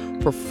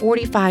Learning for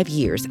 45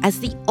 years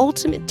as the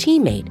ultimate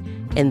teammate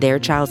in their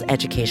child's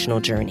educational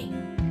journey,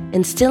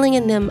 instilling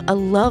in them a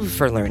love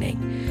for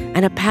learning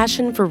and a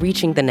passion for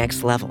reaching the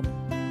next level.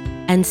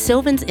 And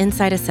Sylvan's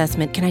Insight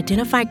Assessment can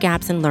identify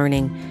gaps in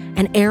learning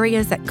and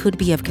areas that could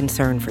be of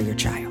concern for your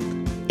child.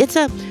 It's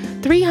a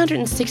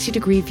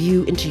 360-degree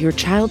view into your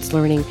child's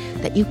learning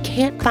that you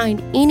can't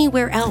find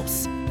anywhere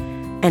else,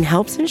 and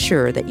helps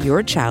ensure that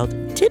your child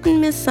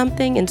didn't miss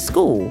something in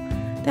school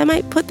that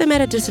might put them at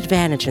a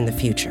disadvantage in the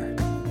future.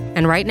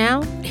 And right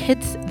now,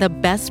 it's the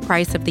best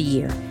price of the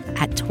year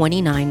at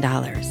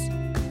 $29.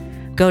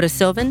 Go to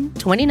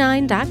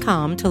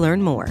sylvan29.com to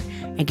learn more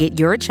and get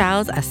your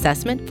child's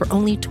assessment for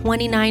only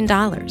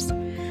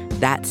 $29.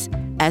 That's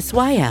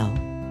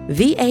SYLVAN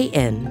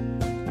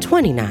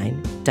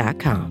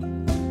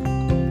 29.com.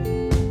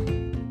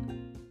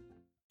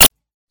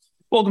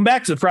 Welcome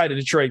back to the Pride of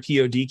Detroit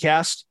POD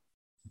cast.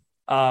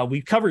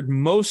 We covered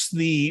most of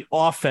the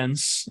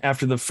offense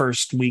after the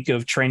first week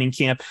of training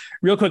camp.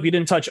 Real quick, we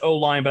didn't touch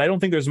O-line, but I don't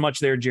think there's much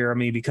there,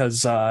 Jeremy,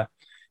 because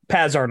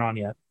pads aren't on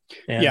yet.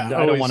 And yeah,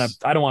 I don't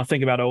want to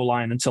think about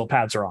O-line until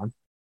pads are on.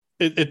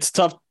 It's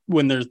tough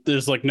when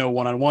there's like no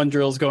one-on-one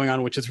drills going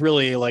on, which is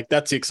really like,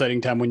 that's the exciting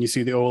time when you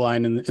see the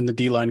O-line and the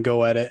D-line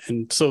go at it.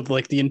 And so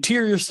like the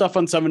interior stuff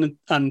on 11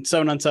 on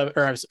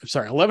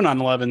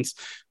 11s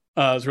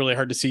is really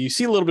hard to see. You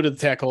see a little bit of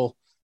the tackle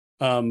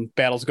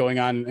battles going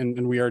on,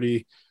 and we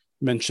already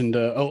mentioned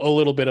a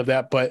little bit of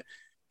that. But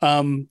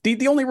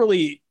the only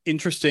really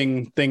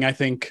interesting thing I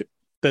think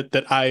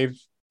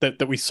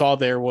that we saw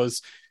there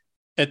was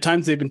at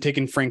times they've been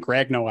taking Frank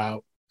Ragnow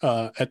out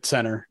at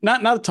center,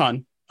 not a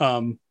ton,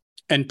 and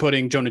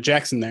putting Jonah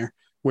Jackson there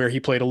where he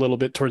played a little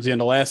bit towards the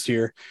end of last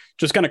year,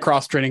 just kind of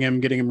cross training him,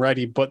 getting him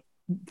ready. But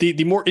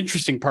the more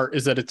interesting part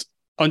is that it's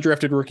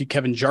undrafted rookie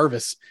Kevin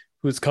Jarvis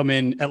who has come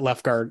in at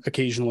left guard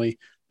occasionally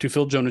to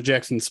fill Jonah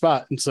Jackson's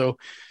spot. And so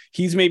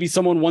he's maybe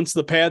someone, once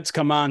the pads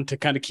come on, to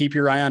kind of keep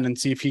your eye on and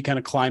see if he kind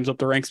of climbs up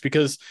the ranks,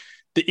 because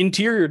the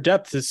interior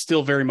depth is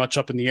still very much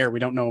up in the air. We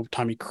don't know if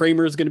Tommy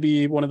Kramer is going to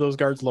be one of those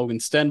guards, Logan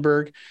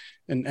Stenberg.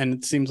 And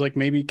it seems like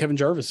maybe Kevin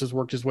Jarvis has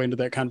worked his way into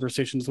that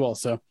conversation as well.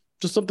 So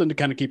just something to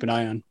kind of keep an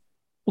eye on.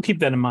 We'll keep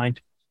that in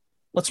mind.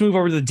 Let's move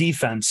over to the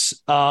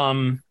defense.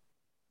 Early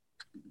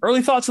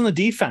thoughts on the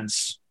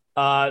defense.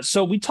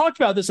 So we talked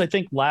about this, I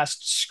think,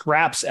 last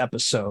Scraps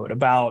episode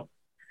about,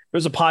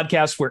 there's a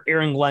podcast where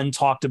Aaron Glenn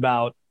talked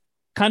about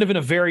kind of in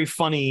a very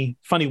funny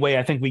way.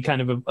 I think we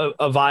kind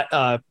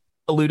of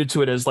alluded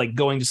to it as like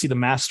going to see the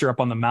master up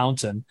on the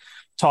mountain,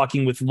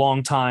 talking with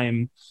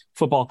longtime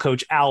football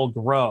coach Al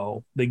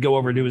Groh. They go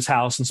over to his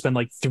house and spend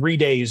like 3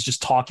 days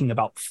just talking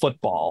about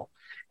football.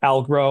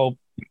 Al Groh,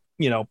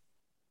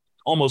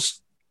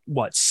 almost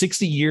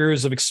 60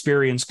 years of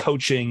experience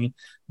coaching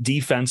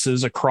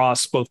defenses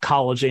across both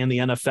college and the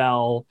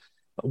NFL,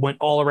 went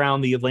all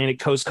around the Atlantic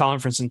Coast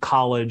Conference in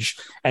college,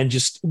 and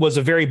just was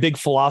a very big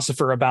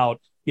philosopher about,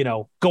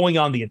 going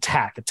on the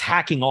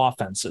attacking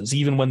offenses,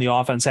 even when the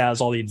offense has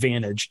all the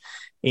advantage.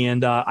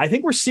 And I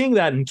think we're seeing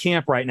that in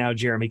camp right now,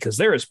 Jeremy, because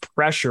there is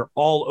pressure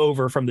all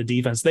over from the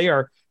defense. They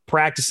are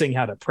practicing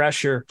how to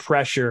pressure.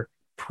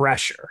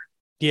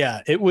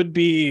 Yeah, it would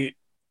be,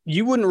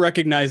 you wouldn't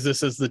recognize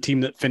this as the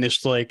team that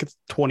finished like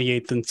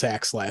 28th in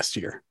sacks last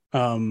year.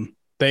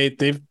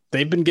 They've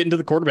been getting to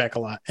the quarterback a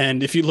lot.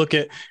 And if you look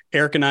at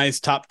Eric and I's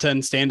top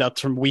 10 standouts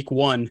from week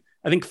 1,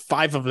 I think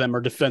 5 of them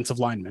are defensive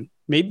linemen,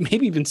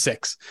 maybe even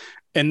 6.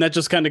 And that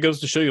just kind of goes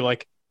to show you,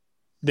 like,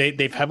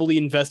 they've heavily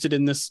invested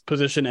in this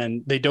position,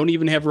 and they don't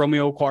even have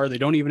Romeo Okwara. They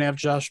don't even have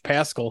Josh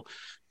Pascal,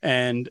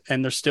 and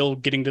they're still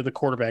getting to the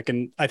quarterback.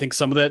 And I think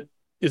some of that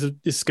is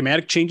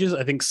schematic changes.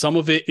 I think some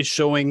of it is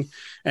showing,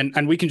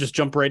 and we can just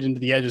jump right into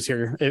the edges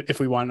here if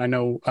we want. I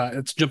know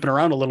it's jumping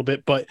around a little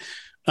bit, but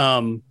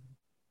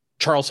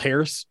Charles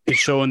Harris is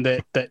showing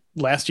that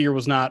last year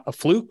was not a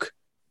fluke.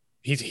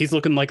 He's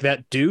looking like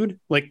that dude,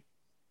 like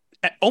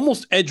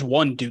almost edge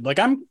one dude. Like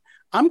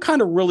I'm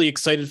kind of really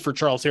excited for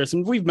Charles Harris.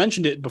 And we've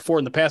mentioned it before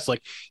in the past.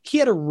 Like, he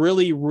had a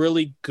really,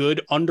 really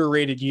good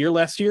underrated year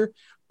last year,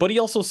 but he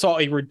also saw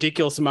a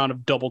ridiculous amount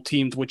of double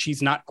teams, which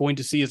he's not going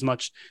to see as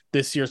much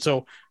this year.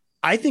 So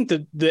I think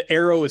that the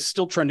arrow is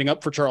still trending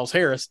up for Charles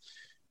Harris.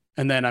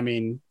 And then, I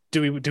mean,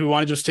 do we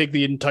want to just take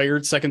the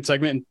entire second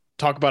segment and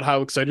talk about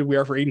how excited we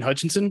are for Aiden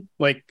Hutchinson?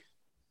 Like,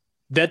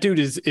 that dude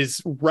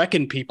is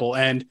wrecking people.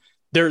 And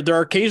there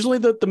are occasionally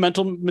the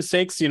mental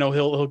mistakes,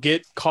 he'll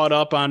get caught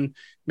up on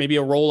maybe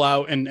a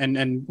rollout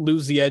and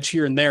lose the edge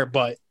here and there.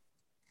 But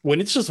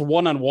when it's just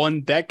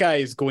one-on-one, that guy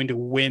is going to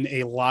win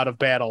a lot of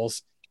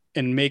battles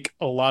and make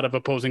a lot of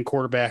opposing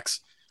quarterbacks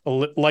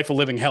life a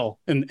living hell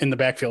in the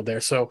backfield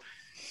there. So,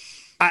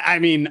 I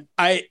mean,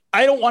 I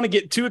don't want to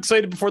get too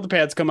excited before the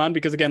pads come on,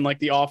 because again, like,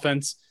 the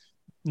offense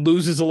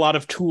loses a lot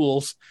of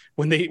tools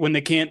when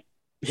they can't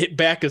hit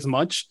back as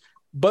much,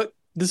 but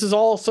this is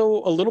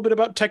also a little bit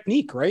about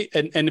technique, right?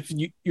 And if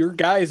your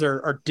guys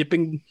are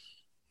dipping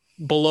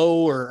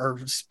below or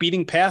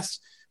speeding past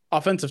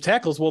offensive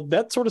tackles, well,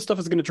 that sort of stuff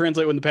is going to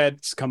translate when the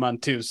pads come on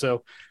too.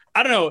 So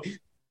I don't know.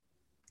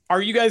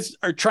 Are you guys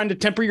trying to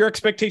temper your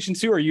expectations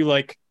too? Or are you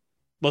like,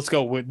 let's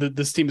go,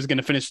 this team is going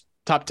to finish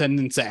top 10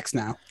 in sacks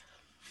now?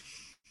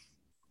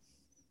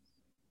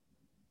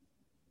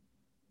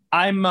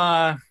 I'm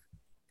not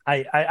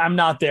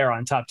there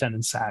on top 10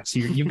 in sacks.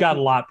 You've got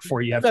a lot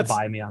before you have to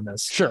buy me on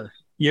this. Sure.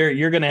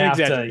 You're going to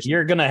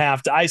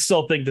have to, I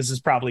still think this is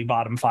probably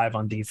bottom 5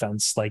 on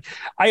defense. Like,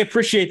 I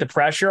appreciate the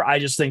pressure. I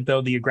just think,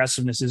 though, the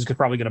aggressiveness is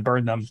probably going to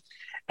burn them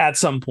at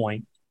some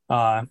point.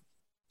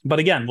 But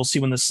again, we'll see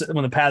when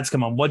the pads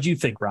come on. What do you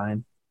think,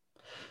 Ryan?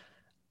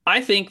 I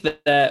think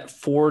that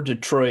for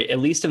Detroit, at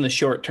least in the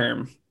short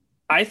term,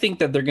 I think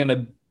that they're going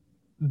to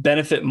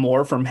benefit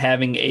more from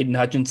having Aiden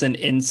Hutchinson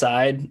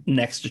inside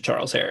next to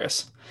Charles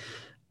Harris.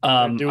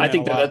 I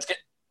think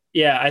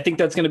I think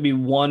that's going to be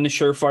one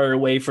surefire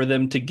way for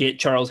them to get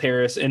Charles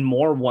Harris in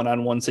more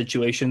one-on-one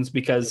situations,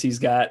 because he's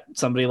got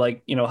somebody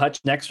like, Hutch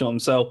next to him.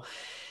 So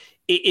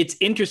it's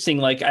interesting.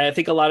 Like, I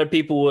think a lot of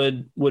people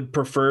would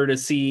prefer to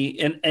see,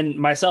 and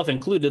myself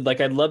included, like,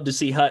 I'd love to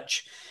see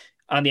Hutch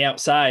on the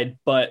outside,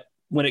 but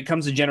when it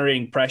comes to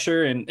generating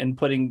pressure and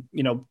putting,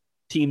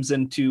 teams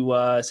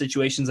into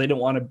situations they don't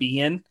want to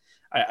be in,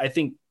 I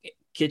think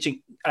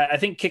kicking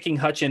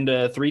Hutch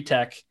into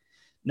 3-tech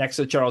next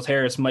to Charles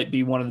Harris might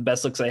be one of the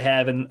best looks I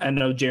have. And I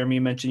know Jeremy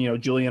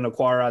mentioned, Julian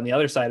Okwara on the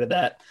other side of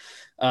that.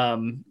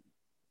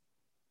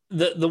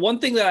 The one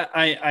thing that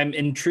I'm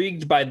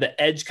intrigued by the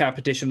edge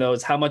competition, though,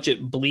 is how much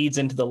it bleeds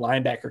into the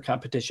linebacker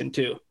competition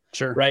too.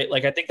 Sure. Right.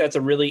 Like, I think that's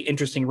a really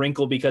interesting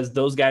wrinkle, because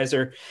those guys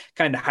are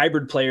kind of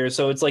hybrid players.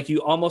 So it's like,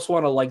 you almost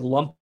want to like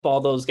lump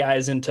all those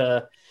guys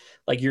into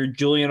like your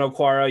Julian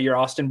Okwara, your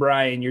Austin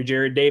Bryan, your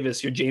Jared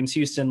Davis, your James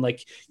Houston.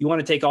 Like, you want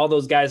to take all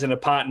those guys in a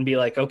pot and be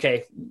like,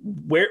 okay,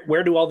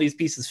 where do all these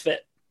pieces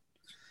fit?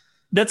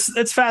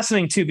 That's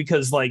fascinating too,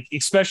 because like,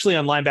 especially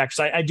on linebackers,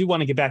 I do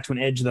want to get back to an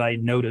edge that I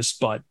noticed,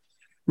 but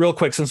real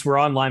quick, since we're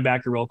on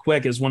linebacker real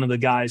quick, is one of the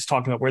guys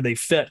talking about where they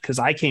fit. Because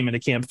I came into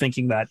camp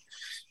thinking that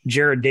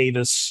Jared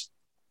Davis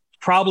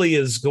probably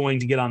is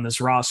going to get on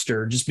this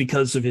roster just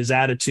because of his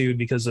attitude,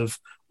 because of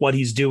what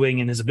he's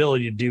doing and his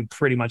ability to do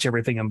pretty much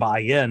everything and buy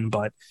in,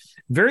 but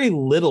very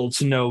little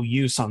to no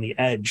use on the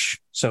edge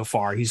so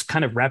far. He's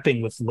kind of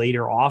repping with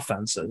later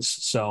offenses.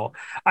 So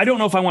I don't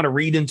know if I want to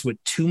read into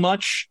it too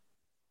much.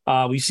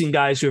 We've seen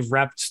guys who have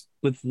repped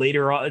with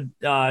later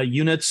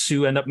units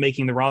who end up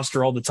making the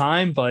roster all the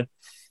time, but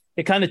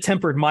it kind of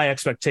tempered my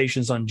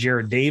expectations on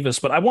Jared Davis.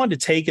 But I wanted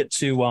to take it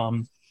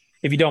to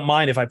if you don't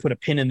mind, if I put a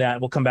pin in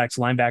that, we'll come back to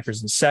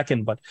linebackers in a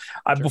second. But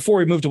before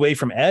we moved away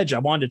from edge, I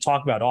wanted to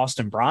talk about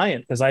Austin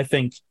Bryant, because I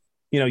think,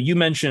 you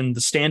mentioned the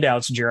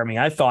standouts, Jeremy.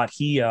 I thought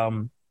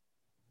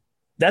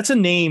that's a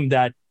name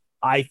that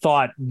I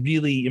thought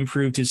really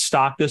improved his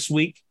stock this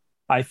week.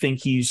 I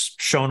think he's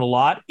shown a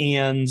lot.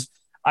 And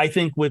I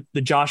think with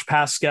the Josh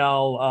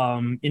Pascal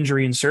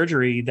injury and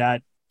surgery,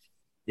 that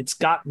it's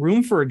got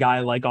room for a guy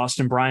like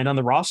Austin Bryant on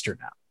the roster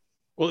now.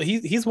 Well,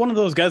 he's one of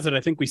those guys that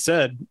I think we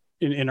said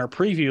in our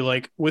preview,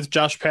 like with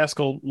Josh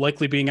Pascal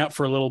likely being out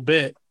for a little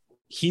bit,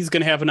 he's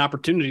going to have an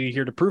opportunity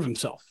here to prove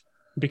himself,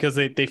 because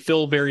they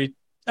fill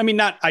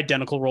not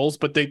identical roles,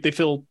 but they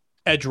fill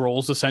edge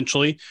roles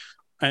essentially.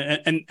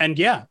 And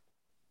yeah,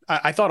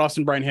 I thought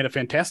Austin Bryant had a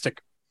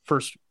fantastic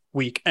first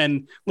week.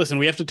 And listen,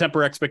 we have to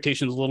temper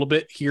expectations a little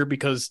bit here,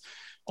 because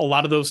a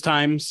lot of those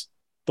times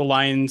the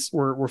Lions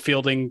were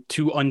fielding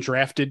two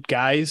undrafted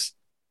guys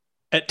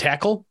at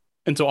tackle.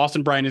 And so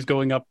Austin Bryant is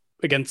going up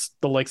against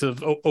the likes of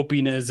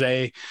Opina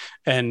Eze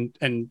and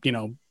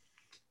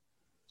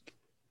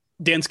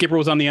Dan Skipper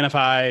was on the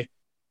NFI.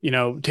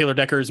 Taylor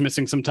Decker is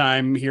missing some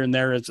time here and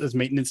there as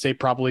maintenance day,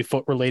 probably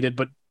foot related,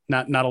 but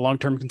not a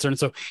long-term concern.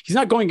 So he's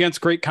not going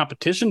against great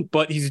competition,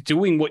 but he's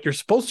doing what you're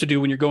supposed to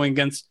do when you're going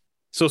against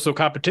so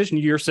competition.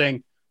 You're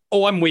saying,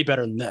 oh, I'm way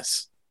better than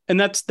this. And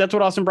that's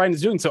what Austin Bryant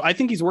is doing. So I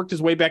think he's worked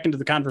his way back into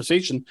the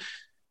conversation.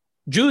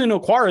 Julian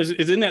Okwara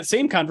is in that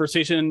same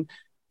conversation.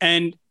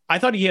 And I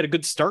thought he had a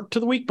good start to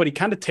the week, but he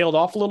kind of tailed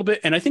off a little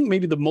bit. And I think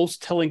maybe the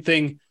most telling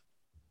thing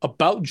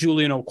about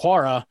Julian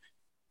Okwara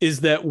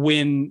is that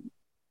when,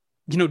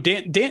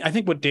 Dan, I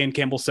think what Dan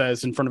Campbell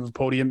says in front of a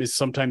podium is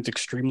sometimes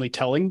extremely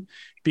telling,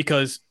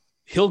 because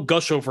he'll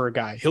gush over a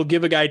guy. He'll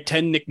give a guy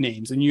 10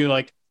 nicknames and you're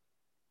like,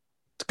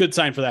 it's a good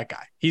sign for that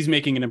guy. He's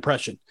making an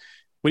impression.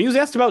 When he was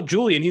asked about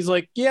Julian, he's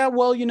like, yeah,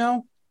 well,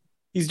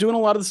 he's doing a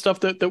lot of the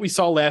stuff that we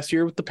saw last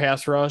year with the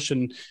pass rush.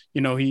 And,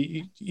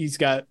 he's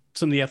got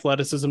some of the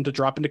athleticism to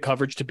drop into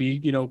coverage, to be,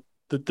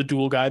 the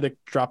dual guy that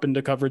drop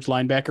into coverage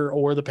linebacker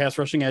or the pass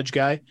rushing edge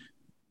guy.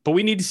 But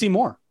we need to see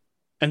more.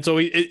 And so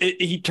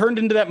he turned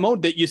into that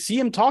mode that you see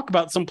him talk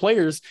about some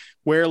players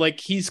where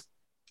like he's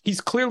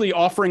clearly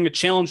offering a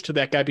challenge to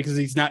that guy because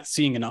he's not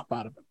seeing enough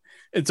out of him.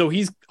 And so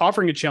he's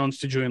offering a challenge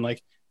to Julian,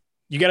 like,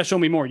 you got to show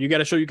me more. You got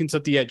to show you can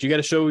set the edge. You got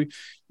to show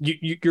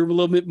you're a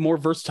little bit more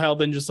versatile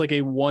than just like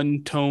a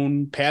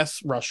one-tone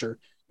pass rusher.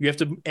 You have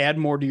to add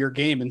more to your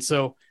game. And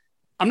so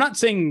I'm not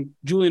saying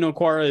Julian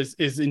Okwara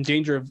is in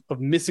danger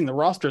of missing the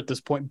roster at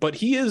this point, but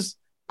he is,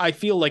 I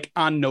feel like,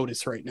 on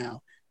notice right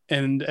now.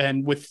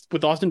 And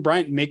with Austin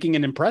Bryant making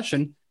an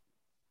impression,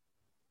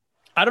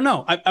 I don't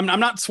know.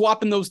 I'm not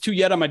swapping those two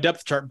yet on my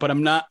depth chart, but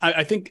I'm not.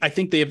 I think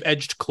they have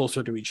edged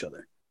closer to each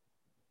other.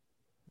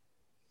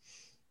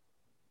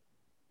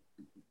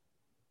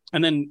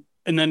 And then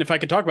if I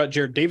could talk about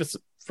Jared Davis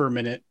for a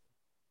minute,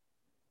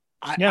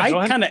 I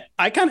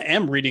kind of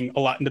am reading a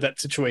lot into that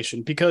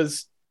situation,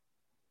 because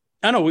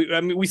I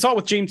don't know. We saw it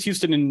with James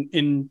Houston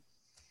in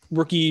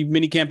rookie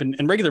minicamp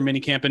and regular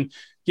minicamp, and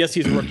yes,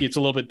 he's a rookie. It's a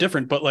little bit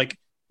different, but like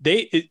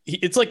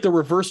it's like the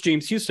reverse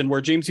James Houston,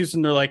 where James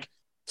Houston, they're like,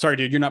 sorry,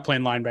 dude, you're not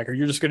playing linebacker.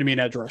 You're just going to be an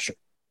edge rusher.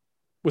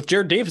 With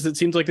Jared Davis, it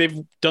seems like they've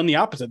done the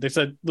opposite. They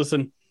said,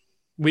 listen,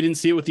 we didn't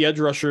see it with the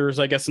edge rushers,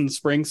 I guess, in the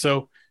spring.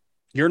 So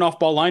you're an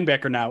off-ball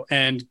linebacker now,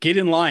 and get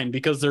in line,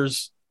 because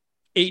there's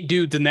 8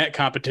 dudes in that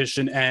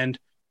competition. And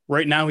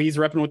right now he's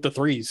repping with the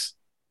 3s.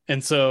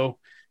 And so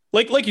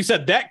like you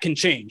said, that can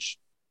change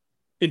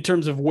in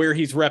terms of where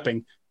he's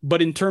repping.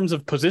 But in terms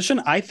of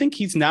position, I think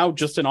he's now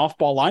just an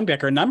off-ball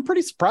linebacker. And I'm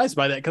pretty surprised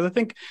by that, because I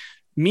think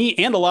me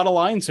and a lot of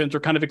Lions fans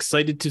are kind of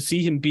excited to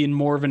see him being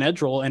more of an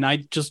edge role. And I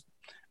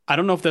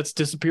don't know if that's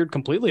disappeared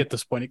completely at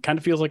this point. It kind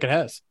of feels like it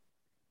has.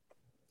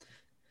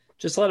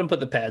 Just let him put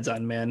the pads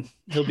on, man.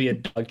 He'll be a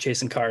dog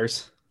chasing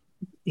cars.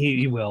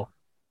 He will.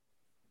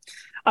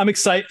 I'm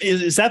excited.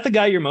 Is that the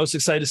guy you're most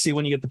excited to see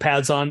when you get the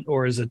pads on?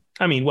 Or is it,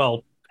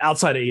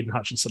 outside of Aiden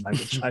Hutchinson,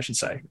 I should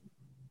say.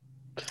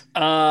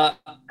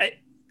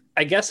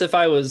 I guess if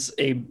I was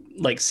a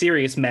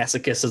serious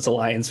masochist as a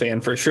Lions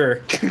fan, for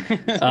sure,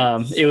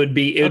 it would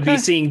be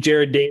seeing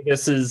Jared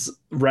Davis's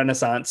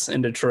renaissance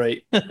in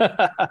Detroit.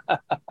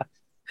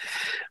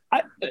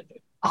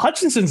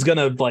 Hutchinson's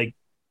gonna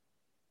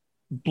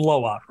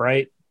blow up,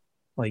 right?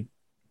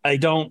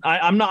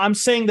 I'm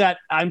saying that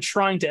I'm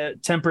trying to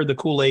temper the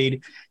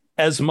Kool-Aid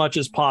as much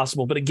as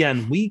possible, but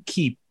again, we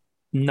keep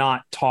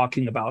not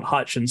talking about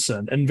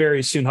Hutchinson, and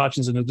very soon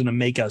Hutchinson is going to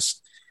make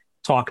us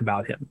talk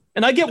about him.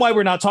 And I get why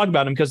we're not talking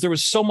about him, because there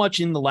was so much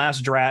in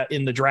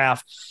the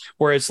draft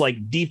where it's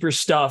like deeper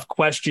stuff,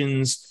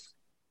 questions,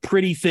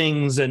 pretty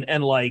things,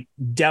 and like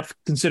depth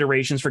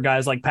considerations for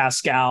guys like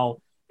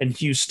Pascal and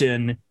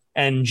Houston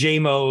and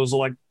JMO's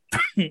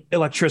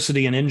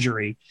electricity and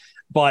injury.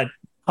 But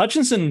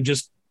Hutchinson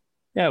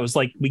it was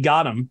like, we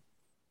got him.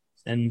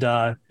 And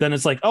then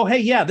it's like, oh, hey,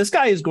 yeah, this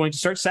guy is going to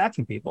start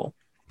sacking people.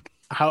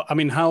 How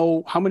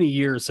many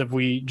years have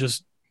we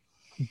just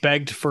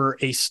begged for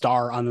a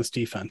star on this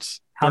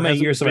defense? How many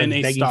hasn't years have I been been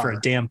a begging for star.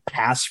 a damn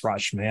pass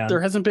rush, man?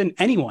 There hasn't been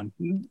anyone.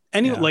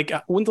 Yeah. Like,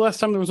 when's the last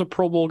time there was a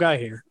Pro Bowl guy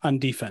here on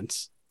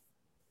defense?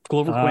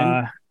 Glover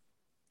Quinn,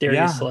 Darius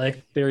Yeah.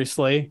 Slay. Darius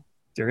Slay,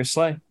 Darius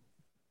Slay.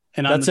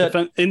 and on That's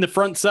the in the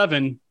front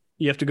seven,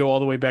 you have to go all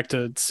the way back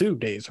to Sue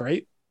days,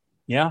 right?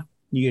 Yeah.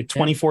 You get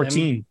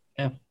 2014.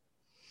 Yeah.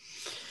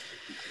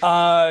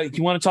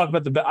 You want to talk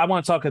about I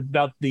want to talk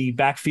about the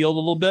backfield a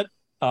little bit.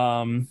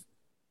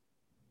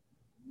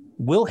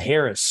 Will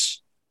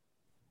Harris.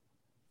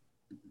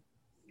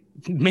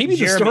 Maybe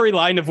the Jeremy,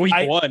 storyline of week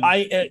one.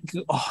 I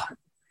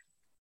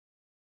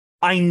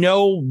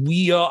know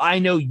I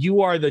know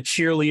you are the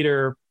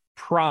cheerleader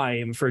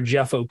prime for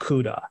Jeff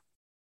Okudah,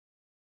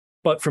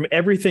 but from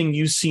everything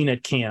you've seen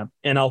at camp,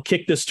 and I'll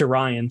kick this to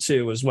Ryan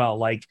too as well.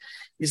 Like,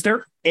 is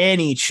there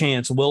any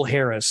chance Will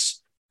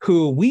Harris,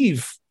 who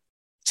we've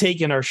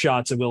taken our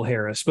shots at Will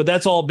Harris, but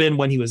that's all been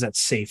when he was at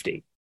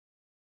safety.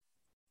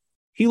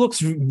 He looks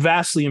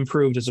vastly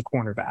improved as a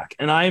cornerback,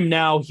 and I am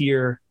now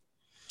here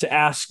to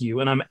ask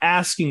you, and I'm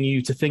asking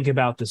you to think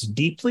about this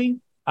deeply.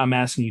 I'm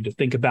asking you to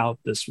think about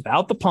this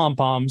without the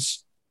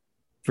pom-poms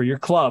for your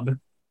club.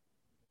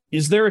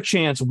 Is there a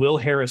chance Will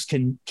Harris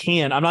can,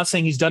 I'm not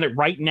saying he's done it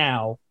right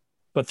now,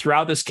 but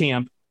throughout this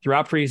camp,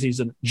 throughout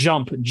preseason,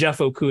 jump Jeff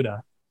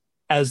Okudah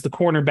as the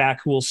cornerback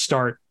who will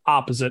start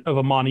opposite of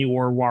Amani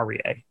or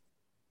Warrior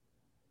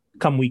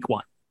come week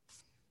one?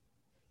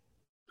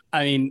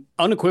 I mean,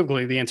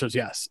 unequivocally, the answer is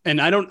yes. And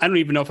I don't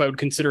even know if I would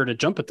consider it a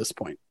jump at this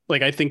point.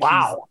 Like, I think,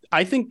 I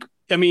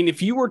mean,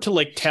 if you were to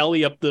like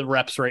tally up the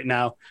reps right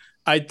now,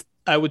 I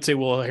would say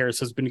Will Harris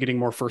has been getting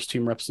more first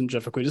team reps than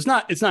Jeff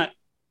Okudah. It's not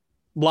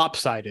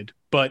lopsided,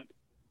 but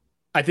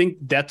I think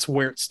that's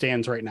where it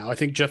stands right now. I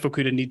think Jeff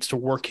Okudah needs to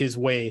work his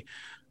way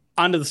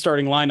onto the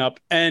starting lineup.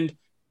 And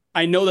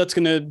I know that's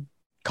going to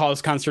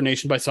cause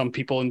consternation by some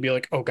people and be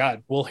like, oh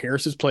God, Will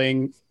Harris is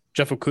playing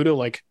Jeff Okudah.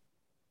 Like,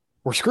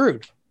 we're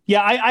screwed.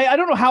 Yeah, I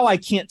don't know how I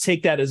can't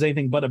take that as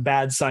anything but a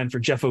bad sign for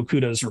Jeff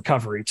Okudah's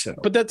recovery too.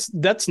 But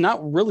that's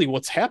not really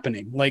what's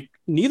happening. Like,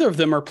 neither of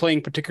them are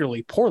playing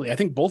particularly poorly. I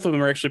think both of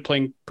them are actually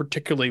playing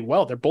particularly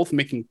well. They're both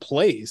making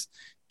plays.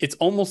 It's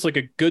almost like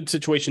a good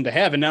situation to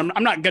have. And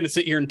I'm not going to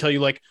sit here and tell you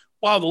like,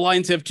 wow, the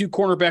Lions have two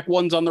cornerback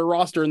ones on their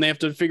roster and they have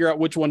to figure out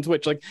which one's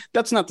which. Like,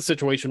 that's not the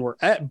situation we're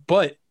at.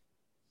 But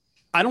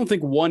I don't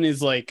think one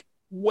is like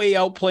way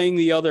outplaying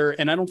the other.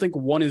 And I don't think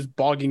one is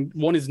bogging.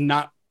 One is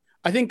not.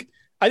 I think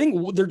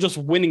they're just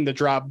winning the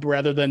job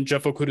rather than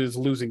Jeff Okudah is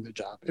losing the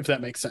job, if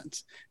that makes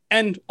sense.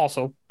 And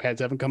also, pads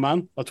haven't come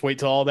on. Let's wait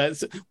till all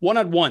that.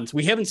 One-on-ones.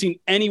 We haven't seen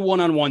any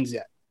one-on-ones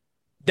yet.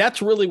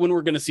 That's really when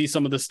we're going to see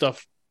some of this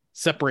stuff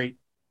separate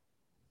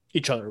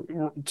each other.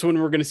 So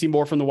when we're going to see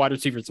more from the wide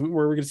receivers, where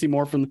we're going to see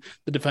more from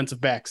the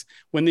defensive backs.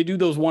 When they do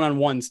those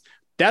one-on-ones,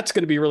 that's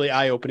going to be really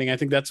eye-opening. I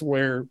think that's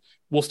where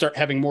we'll start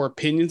having more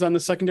opinions on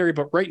the secondary.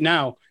 But right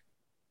now,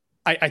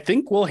 I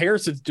think Will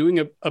Harris is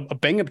doing a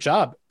bang-up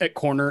job at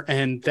corner,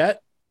 and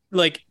that,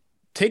 like,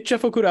 take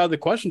Jeff Okudah out of the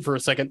question for a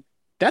second.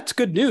 That's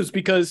good news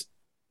because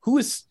who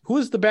is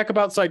the backup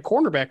outside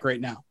cornerback right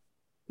now?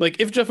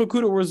 Like, if Jeff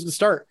Okudah was to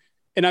start,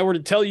 and I were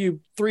to tell you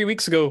 3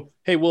 weeks ago,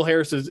 hey, Will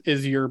Harris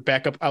is your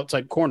backup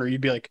outside corner,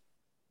 you'd be like,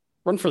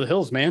 run for the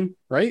hills, man,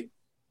 right?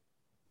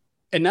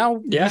 And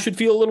now you should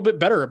feel a little bit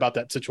better about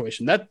that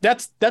situation.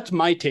 That's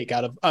my take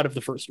out of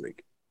the first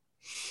week.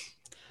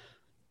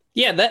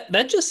 Yeah,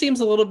 that just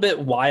seems a little bit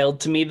wild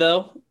to me,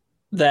 though,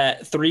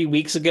 that 3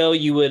 weeks ago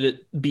you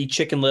would be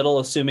Chicken Little,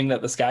 assuming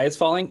that the sky is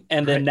falling.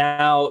 And then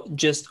now,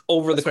 just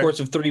over the course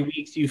of 3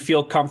 weeks, you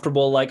feel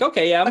comfortable, like,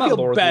 okay, yeah, I'm on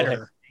board.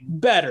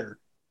 Better.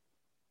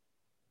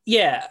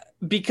 Yeah,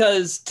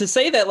 because to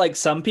say that, like,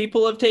 some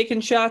people have taken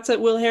shots at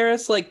Will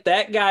Harris, like,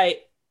 that guy,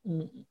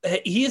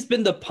 he has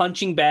been the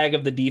punching bag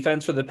of the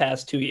defense for the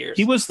past 2 years.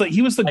 He was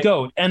the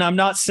GOAT, and I'm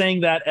not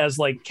saying that as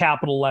like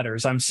capital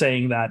letters. I'm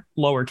saying that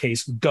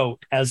lowercase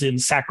GOAT, as in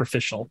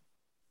sacrificial.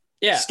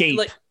 Yeah, Skate.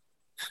 like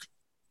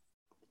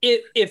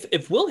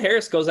if Will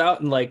Harris goes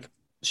out and like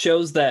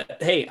shows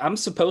that, hey, I'm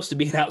supposed to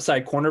be an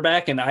outside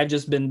cornerback and I've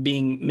just been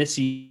being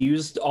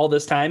misused all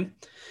this time.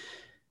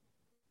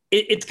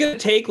 It's going to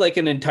take like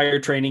an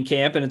entire training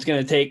camp, and it's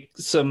going to take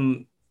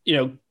some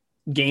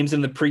games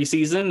in the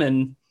preseason,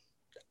 and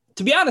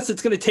to be honest,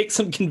 it's going to take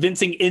some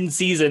convincing in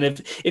season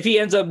if he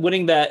ends up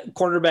winning that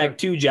cornerback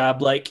 2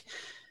 job. Like,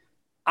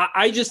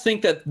 I just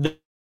think that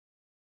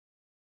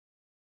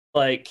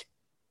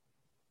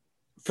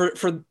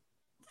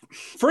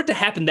for it to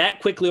happen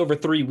that quickly over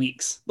 3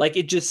 weeks, like,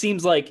 it just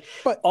seems like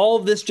all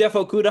of this Jeff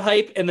Okudah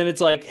hype, and then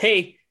it's like,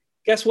 hey,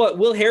 guess what?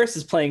 Will Harris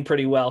is playing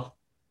pretty well.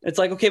 It's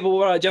like, okay, but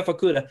what about Jeff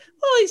Okudah?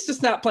 Well, he's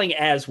just not playing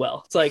as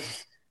well. It's like,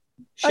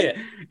 shit.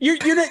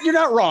 You're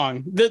not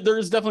wrong.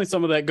 There's definitely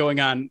some of that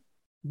going on.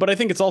 But I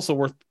think it's also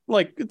worth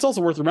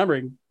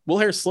remembering Will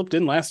Harris slipped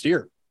in last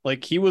year.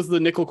 Like, he was the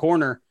nickel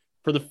corner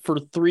for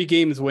 3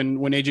 games when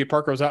AJ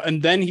Parker was out,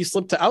 and then he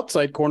slipped to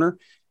outside corner.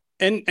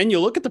 And you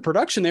look at the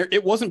production there,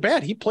 it wasn't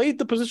bad. He played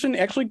the position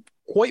actually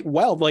quite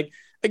well. Like,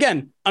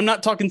 again, I'm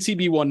not talking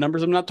CB1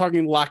 numbers, I'm not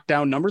talking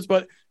lockdown numbers,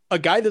 but a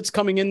guy that's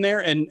coming in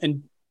there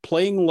and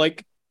playing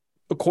like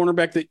a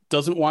cornerback that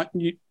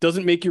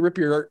doesn't make you rip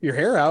your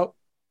hair out,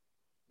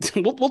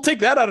 we'll take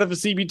that out of a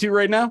CB2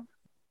 right now.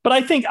 But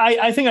I think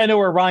I know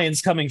where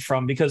Ryan's coming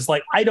from, because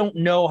like I don't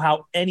know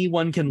how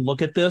anyone can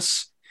look at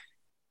this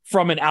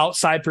from an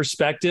outside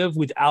perspective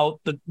without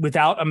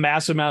a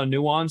massive amount of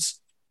nuance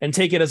and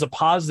take it as a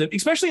positive,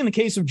 especially in the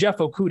case of Jeff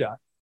Okudah,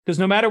 because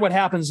no matter what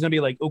happens, it's going to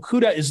be like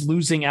Okudah is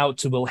losing out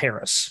to Will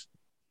Harris.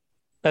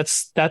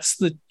 That's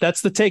the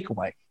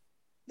takeaway.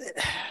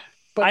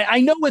 But I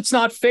know it's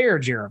not fair,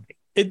 Jeremy.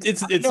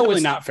 It's really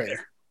not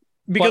fair,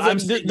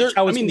 because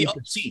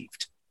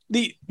perceived.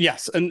 The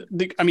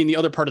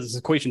other part of this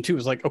equation too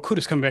is like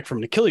Okudah's coming back from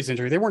an Achilles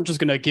injury. They weren't just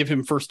going to give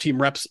him first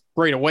team reps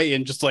right away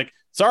and just like,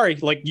 sorry,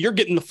 like you're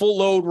getting the full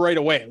load right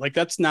away. Like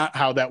that's not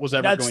how that was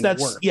ever going to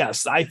work.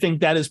 Yes, I think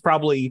that's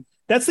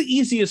the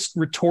easiest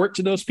retort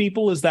to those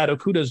people, is that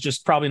Okudah's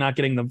just probably not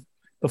getting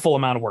the full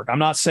amount of work. I'm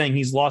not saying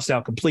he's lost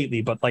out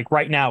completely, but like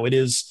right now it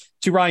is,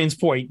 to Ryan's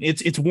point,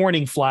 it's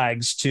warning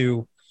flags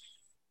to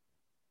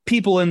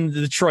people in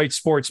the Detroit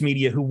sports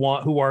media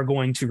who are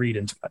going to read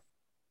into it.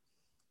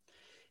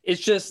 It's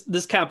just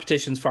this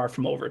competition's far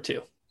from over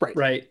too.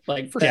 Right.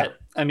 Like that. Sure.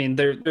 I mean,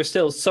 there's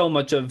still so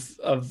much of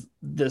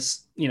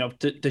this,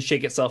 to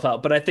shake itself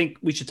out. But I think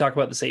we should talk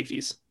about the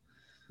safeties.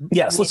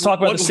 Yes, let's talk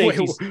about the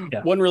safeties.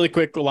 One really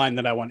quick line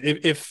that I want.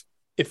 If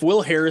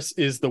Will Harris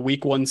is the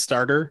week 1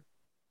 starter,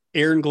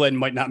 Aaron Glenn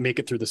might not make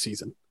it through the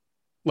season.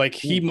 Like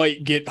he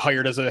might get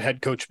hired as a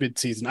head coach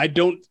mid-season.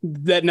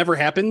 That never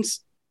happens.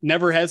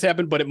 Never has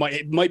happened, but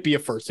it might be a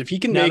first. If he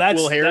can make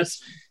Will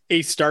Harris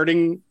a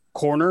starting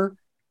corner,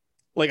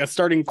 like a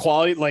starting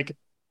quality, like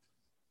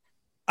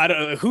I don't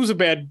know who's a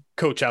bad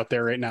coach out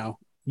there right now.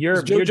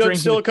 Is Joe Judge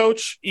still a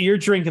coach? You're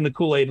drinking the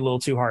Kool-Aid a little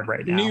too hard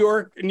right now. New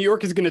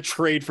York is going to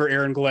trade for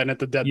Aaron Glenn at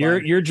the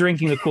deadline. You're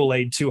drinking the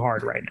Kool-Aid too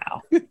hard right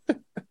now.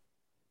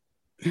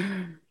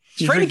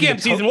 Training camp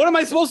season. What am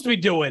I supposed to be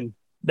doing?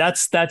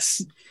 That's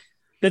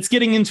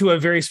getting into a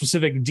very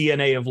specific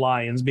DNA of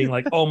Lions, being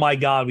like, oh my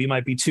God, we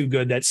might be too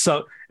good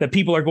that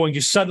people are going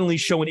to suddenly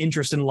show an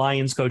interest in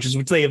Lions coaches,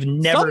 which they have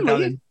never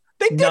done.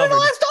 They did it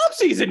last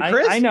offseason,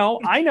 Chris. I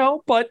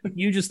know, but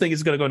you just think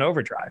it's going to go in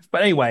overdrive.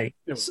 But anyway,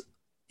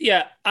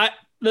 yeah,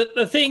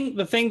 the thing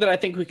that I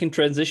think we can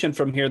transition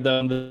from here, though,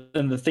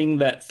 and the thing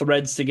that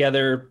threads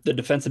together the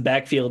defensive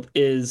backfield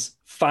is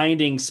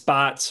finding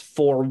spots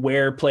for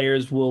where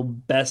players will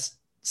best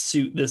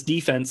suit this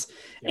defense.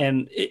 Yeah.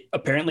 And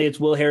apparently it's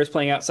Will Harris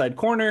playing outside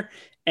corner,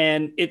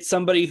 and it's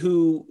somebody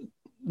who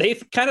they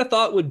kind of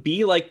thought would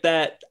be like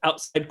that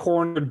outside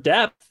corner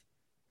depth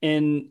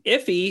in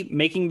Iffy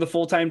making the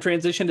full-time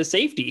transition to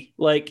safety.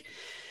 Like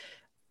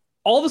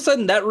all of a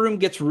sudden that room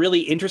gets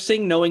really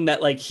interesting, knowing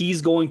that like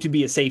he's going to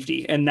be a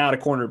safety and not a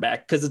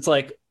cornerback. Cause it's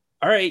like,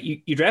 all right,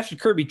 you drafted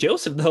Kirby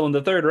Joseph though in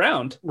the 3rd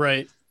round.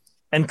 Right.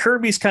 And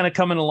Kirby's kind of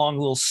coming along a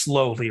little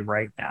slowly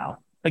right now.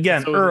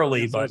 Again,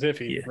 early, but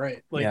Iffy, yeah.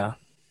 Right. Like,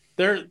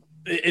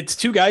 it's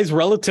 2 guys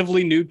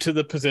relatively new to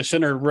the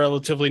position, or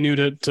relatively new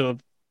to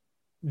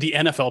the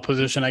NFL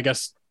position, I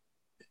guess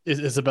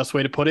is the best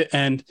way to put it.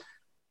 And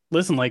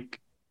listen, like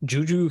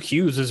Juju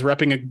Hughes is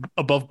repping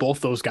above both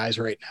those guys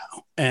right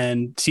now,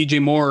 and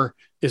CJ Moore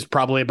is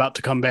probably about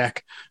to come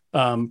back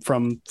from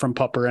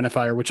PUP or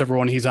NFI or whichever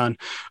one he's on.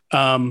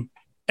 And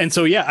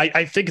so, yeah,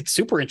 I think it's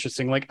super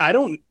interesting. Like,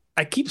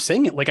 I keep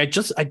saying it, like, I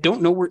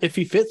don't know if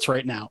he fits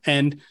right now.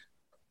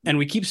 And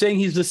we keep saying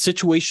he's this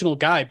situational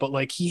guy, but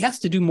like, he has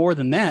to do more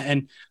than that.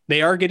 And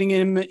they are getting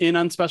him in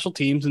on special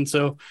teams. And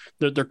so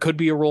there could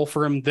be a role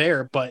for him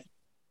there, but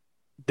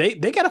they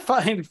got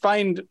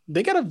to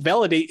they got to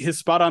validate his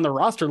spot on the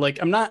roster. Like,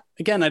 I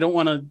don't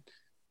want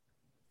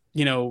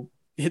to,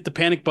 hit the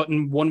panic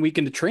button 1 week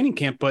into training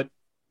camp, but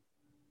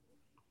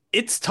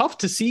it's tough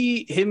to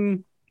see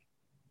him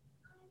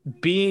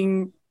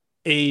being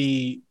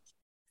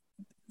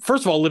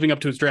first of all, living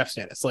up to his draft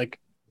status. Like,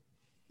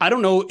 I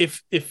don't know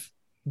if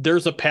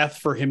there's a path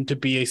for him to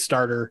be a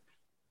starter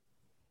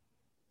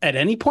at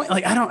any point.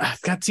 Like,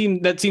 that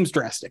seems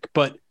drastic,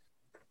 but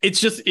it's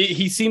just,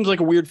 he seems like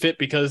a weird fit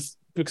because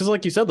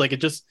like you said, like, it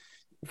just,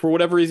 for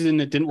whatever reason,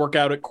 it didn't work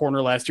out at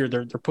corner last year.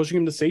 They're pushing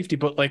him to safety,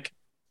 but like,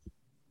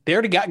 they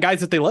already got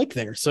guys that they like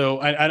there. So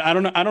I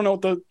don't know. I don't know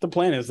what the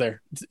plan is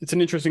there. It's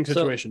an interesting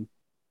situation.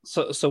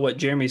 So what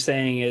Jeremy's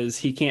saying is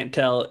he can't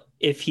tell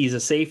if he's a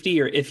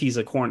safety or if he's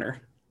a corner.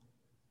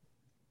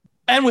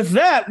 And with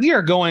that, we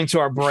are going to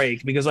our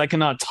break because I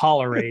cannot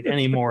tolerate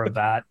any more of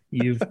that.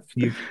 You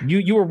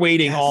were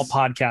waiting all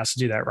podcasts to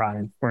do that,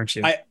 Ryan, weren't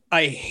you?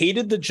 I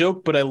hated the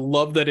joke, but I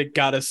love that it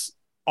got us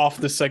off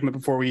this segment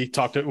before we had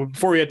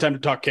time to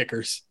talk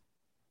kickers.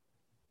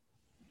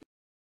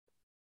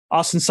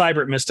 Austin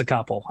Seibert missed a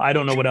couple. I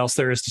don't know what else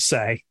there is to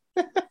say.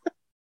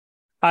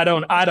 I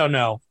don't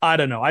know.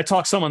 I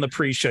talked some on the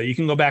pre-show. You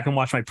can go back and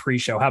watch my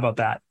pre-show. How about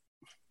that?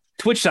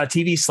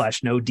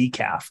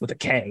 Twitch.tv/NoDecaf with a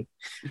K.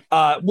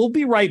 We'll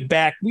be right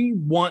back. We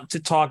want to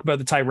talk about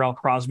the Tyrell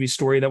Crosby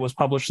story that was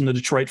published in the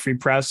Detroit Free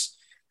Press.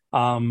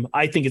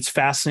 I think it's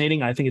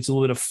fascinating. I think it's a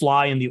little bit of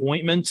fly in the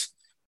ointment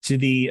to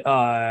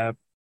the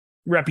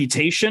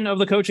reputation of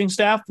the coaching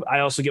staff. I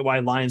also get why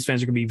Lions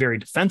fans are going to be very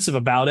defensive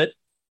about it.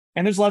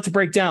 And there's a lot to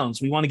break down.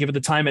 So we want to give it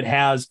the time it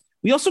has.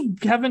 We also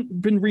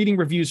haven't been reading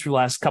reviews for the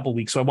last couple of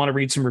weeks. So I want to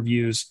read some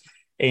reviews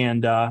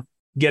and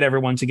get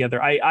everyone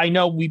together. I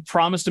know we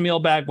promised a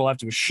mailbag. We'll have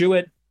to eschew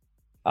it.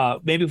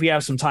 Maybe if we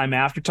have some time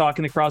after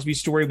talking the Crosby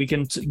story, we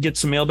can get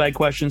some mailbag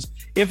questions.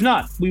 If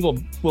not,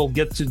 we'll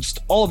get to just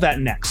all of that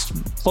next.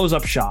 Close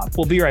up shop.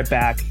 We'll be right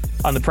back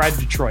on the Pride of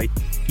Detroit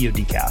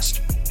PODcast.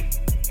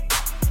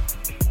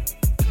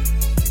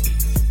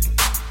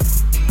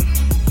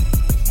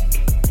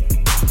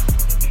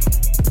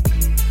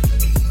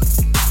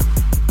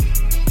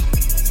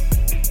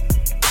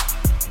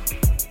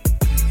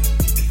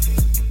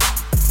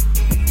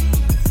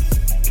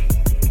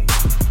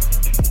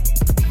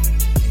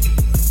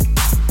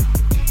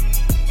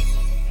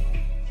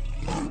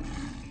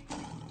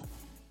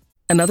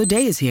 Another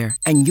day is here,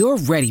 and you're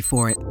ready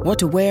for it. What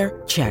to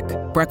wear? Check.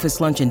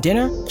 Breakfast, lunch, and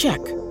dinner? Check.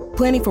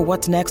 Planning for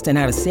what's next and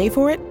how to save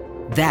for it?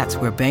 That's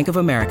where Bank of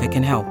America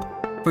can help.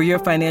 For your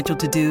financial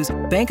to-dos,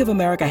 Bank of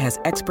America has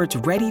experts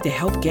ready to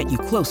help get you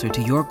closer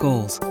to your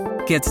goals.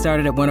 Get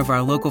started at one of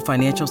our local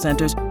financial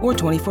centers or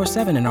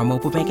 24/7 in our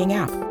mobile banking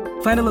app.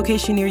 Find a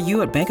location near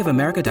you at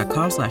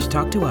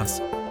bankofamerica.com/talktous.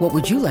 What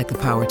would you like the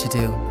power to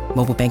do?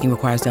 Mobile banking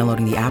requires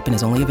downloading the app and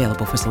is only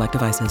available for select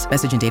devices.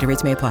 Message and data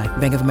rates may apply.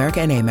 Bank of America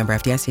N.A., member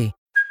FDIC.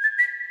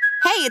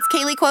 Hey, it's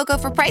Kaylee Cuoco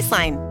for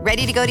Priceline.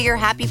 Ready to go to your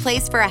happy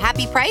place for a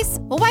happy price?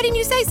 Well, why didn't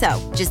you say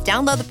so? Just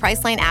download the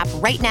Priceline app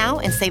right now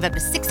and save up to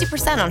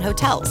 60% on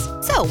hotels.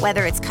 So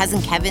whether it's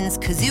Cousin Kevin's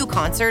Kazoo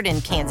Concert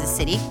in Kansas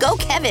City, go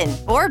Kevin,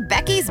 or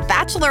Becky's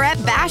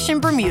Bachelorette Bash in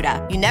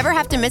Bermuda, you never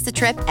have to miss a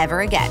trip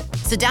ever again.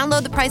 So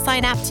download the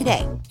Priceline app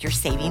today. Your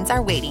savings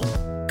are waiting.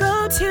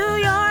 Go to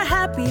your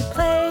happy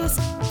place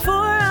for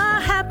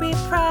a happy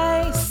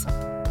price.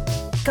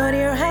 Go to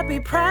your happy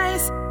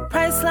price,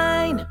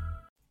 Priceline.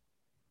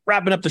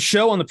 Wrapping up the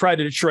show on the Pride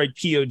of Detroit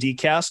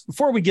PODcast.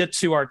 Before we get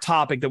to our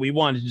topic that we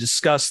wanted to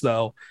discuss,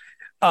 though,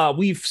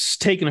 we've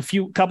taken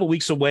couple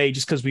weeks away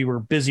just because we were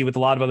busy with a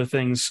lot of other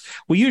things.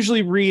 We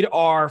usually read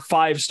our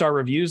 5-star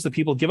reviews that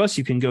people give us.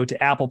 You can go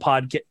to Apple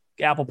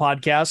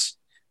Podcasts,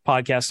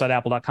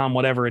 podcast.apple.com,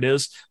 whatever it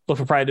is. Look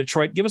for Pride of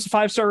Detroit. Give us a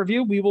 5-star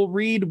review. We will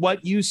read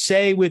what you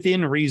say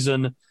within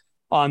reason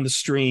on the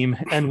stream,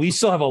 and we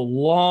still have a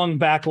long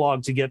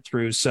backlog to get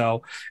through.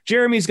 So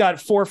Jeremy's got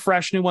 4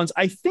 fresh new ones.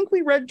 I think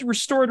we read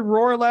Restored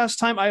Roar last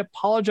time. I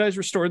apologize,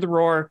 Restored the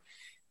Roar,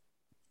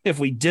 if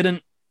we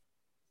didn't.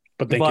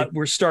 But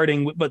we're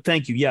starting. But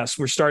thank you. Yes,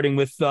 we're starting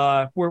with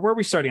where are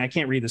we starting? I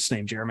can't read this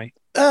name, Jeremy.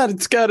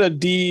 It's got a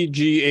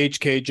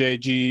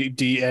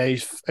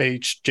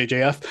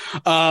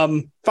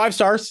DGHKJGDAHJJF. 5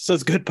 stars.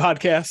 Says good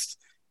podcast.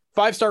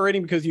 5-star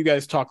rating because you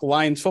guys talk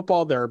Lions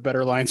football. There are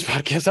better Lions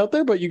podcasts out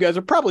there, but you guys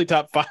are probably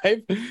top 5.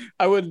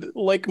 I would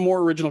like more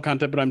original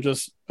content, but I'm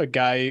just a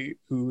guy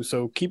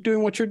so keep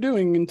doing what you're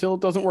doing until it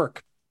doesn't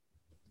work.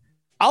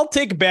 I'll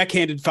take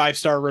backhanded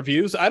 5-star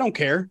reviews. I don't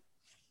care.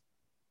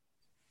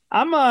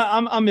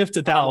 I'm miffed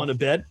at that one a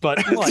bit, but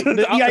like,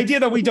 the idea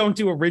that we don't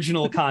do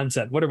original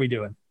content. What are we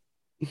doing?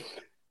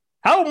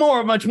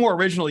 Much more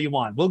original you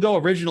want? We'll go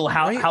original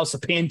House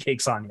of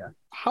Pancakes on you.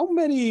 How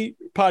many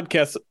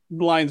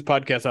Lions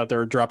podcasts out there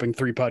are dropping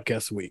 3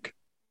 podcasts a week?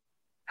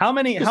 How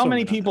many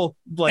people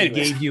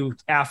gave you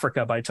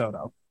Africa by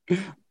Toto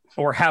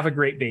or Have a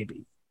Great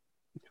Baby?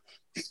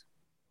 It's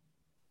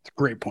a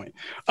great point.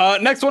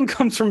 Next one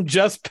comes from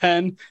Jess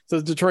Penn. It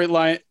says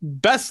Detroit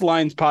best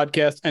Lions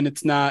podcast, and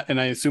it's not, and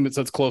I assume it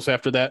says close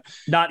after that.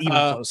 Not even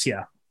close,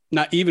 yeah.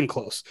 Not even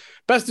close.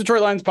 Best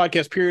Detroit Lions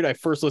podcast, period. I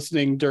first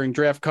listening during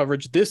draft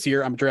coverage this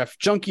year. I'm a draft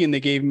junkie, and they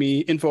gave me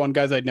info on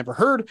guys I'd never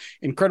heard.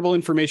 Incredible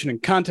information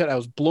and content. I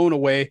was blown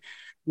away.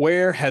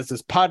 Where has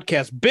this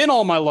podcast been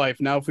all my life?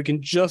 Now, if we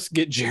can just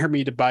get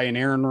Jeremy to buy an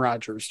Aaron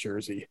Rodgers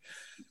jersey.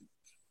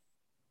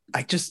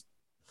 I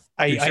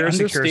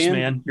understand curse,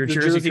 man. Your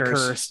jersey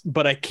curse,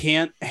 but I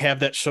can't have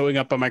that showing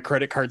up on my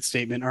credit card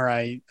statement, or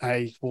I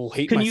will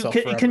hate myself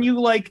forever. Can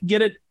you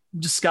get it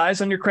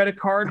disguised on your credit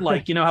card,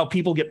 like how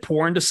people get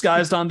porn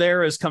disguised on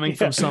there as coming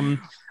from some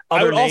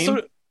other name?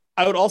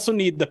 I would also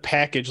need the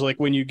package, like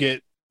when you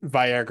get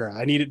Viagra.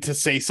 I need it to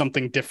say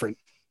something different.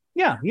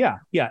 Yeah,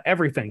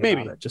 everything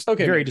maybe about it. Just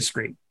very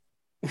discreet.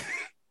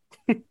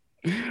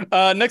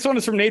 Next one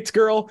is from Nate's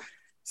Girl. It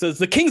says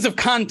the kings of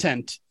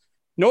content.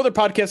 No other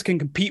podcast can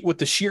compete with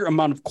the sheer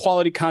amount of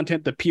quality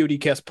content the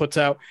PODcast puts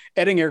out.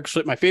 Adding Eric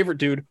Schlitt, my favorite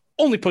dude,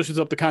 only pushes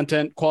up the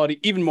content quality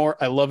even more.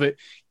 I love it.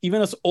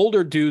 Even us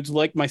older dudes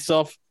like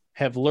myself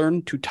have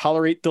learned to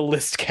tolerate the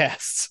list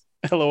casts.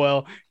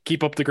 LOL.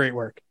 Keep up the great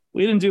work.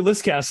 We didn't do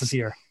list casts this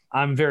year.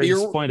 I'm very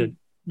disappointed.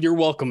 You're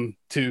welcome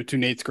to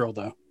Nate's Girl,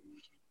 though.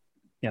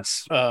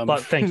 Yes.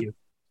 But thank you.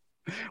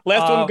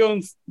 Last one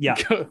goes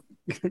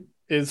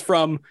is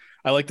from,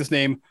 I like this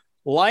name,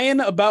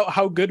 Lion About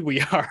How Good We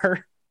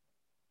Are.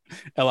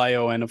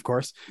 Lion, of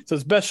course. It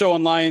says best show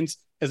on Lions.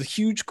 As a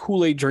huge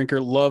Kool-Aid drinker,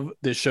 love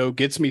this show.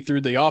 Gets me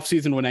through the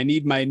offseason when I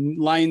need my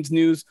Lions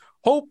news.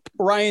 Hope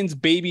Ryan's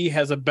baby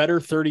has a better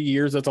 30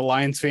 years as a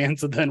Lions fan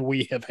than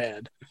we have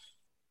had.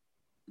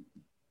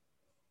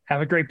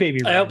 Have a great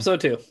baby. I hope so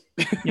too.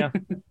 Yeah.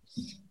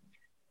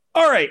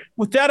 All right.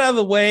 With that out of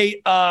the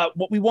way,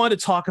 what we want to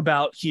talk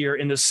about here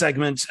in this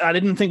segment, I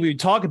didn't think we would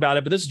talk about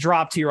it, but this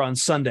dropped here on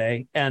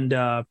Sunday,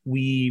 and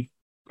we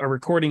are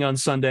recording on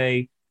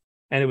Sunday,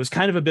 and it was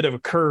kind of a bit of a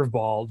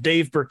curveball.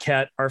 Dave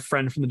Burkett, our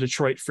friend from the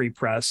Detroit Free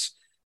Press,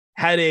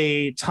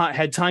 had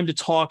time to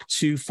talk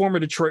to former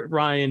Detroit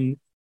Ryan.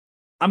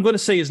 I'm going to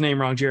say his name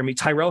wrong, Jeremy.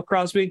 Tyrell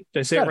Crosby. Did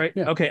I say it right?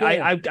 Yeah. Okay.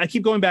 Yeah. I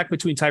keep going back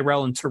between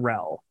Tyrell and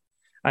Terrell.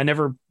 I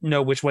never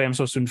know which way I'm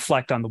supposed to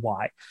inflect on the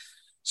Y.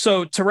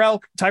 So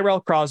Tyrell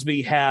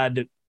Crosby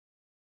had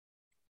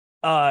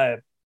left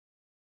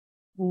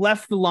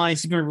the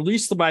Lions. He's been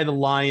released by the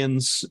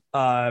Lions,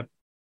 not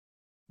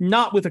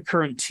with a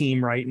current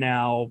team right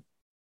now.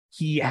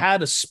 He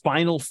had a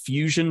spinal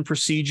fusion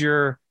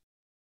procedure.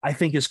 I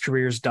think his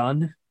career's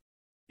done,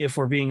 if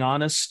we're being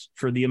honest,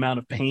 for the amount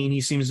of pain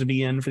he seems to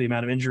be in, for the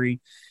amount of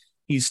injury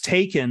he's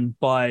taken.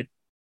 But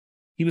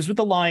he was with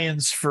the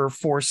Lions for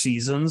 4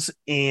 seasons,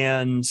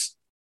 and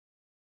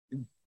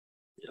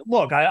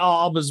look,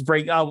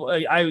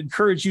 I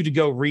encourage you to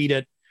go read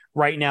it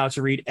right now,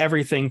 to read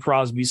everything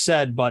Crosby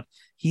said, but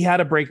he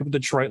had a breakup with the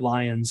Detroit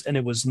Lions, and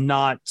it was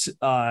not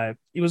pleasant.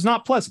 It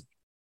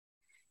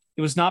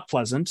was not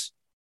pleasant.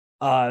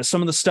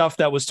 Some of the stuff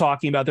that was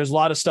talking about, there's a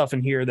lot of stuff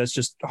in here that's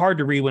just hard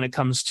to read when it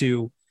comes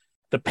to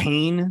the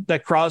pain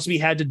that Crosby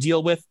had to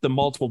deal with, the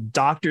multiple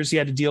doctors he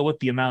had to deal with,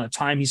 the amount of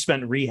time he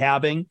spent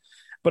rehabbing.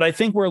 But I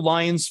think where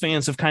Lions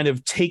fans have kind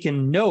of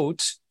taken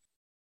note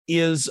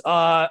is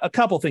a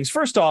couple things.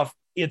 First off,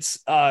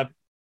 it's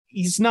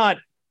he's not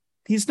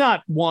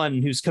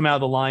one who's come out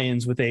of the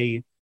Lions with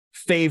a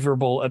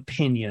favorable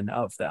opinion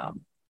of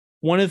them.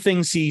 One of the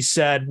things he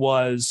said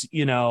was,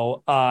 he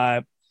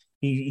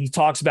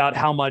talks about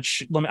how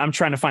much. I'm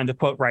trying to find the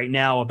quote right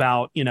now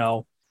about,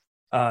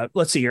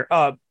 let's see here.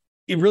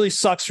 It really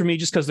sucks for me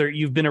just because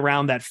you've been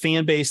around that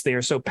fan base. They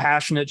are so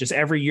passionate. Just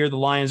every year the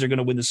Lions are going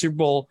to win the Super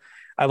Bowl.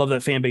 I love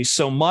that fan base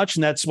so much,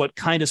 and that's what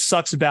kind of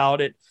sucks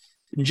about it.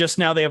 And just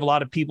now they have a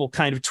lot of people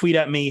kind of tweet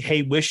at me,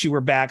 hey, wish you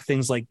were back,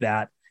 things like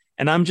that.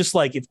 And I'm just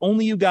like, if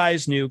only you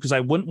guys knew, because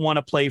I wouldn't want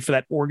to play for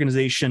that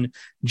organization,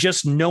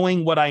 just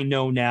knowing what I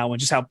know now and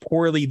just how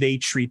poorly they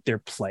treat their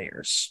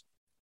players.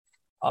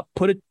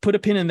 Put a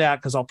pin in that,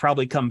 because I'll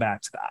probably come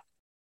back to that.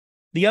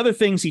 The other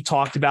things he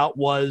talked about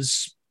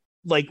was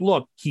like,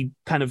 look, he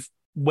kind of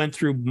went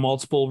through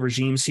multiple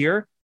regimes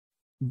here,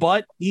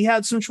 but he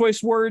had some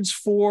choice words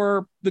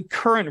for the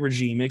current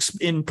regime,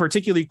 in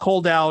particularly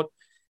called out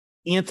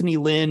Anthony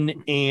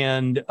Lynn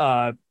and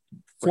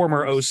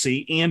former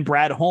OC and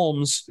Brad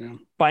Holmes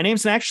by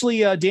names. And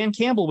actually, Dan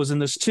Campbell was in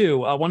this too.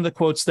 One of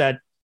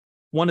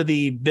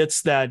the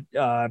bits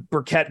that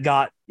Burkett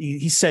got,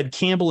 he said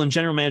Campbell and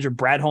general manager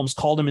Brad Holmes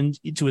called him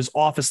into his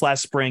office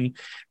last spring,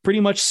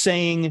 pretty much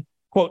saying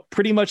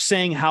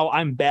how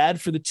I'm bad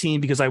for the team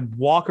because I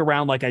walk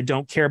around like I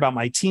don't care about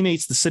my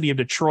teammates, the city of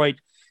Detroit,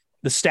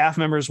 the staff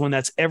members, when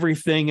that's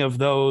everything of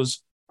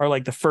those are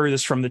like the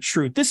furthest from the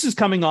truth. This is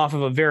coming off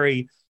of a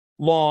very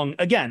long,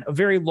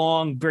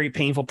 very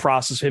painful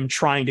process of him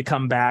trying to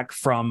come back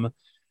from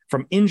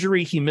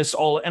injury. He missed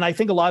and I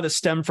think a lot of this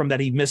stemmed from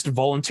that he missed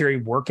voluntary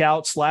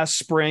workouts last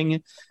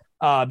spring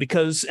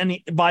because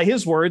by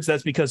his words,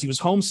 that's because he was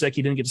homesick.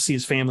 He didn't get to see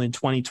his family in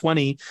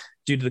 2020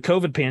 due to the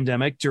COVID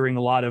pandemic during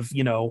a lot of,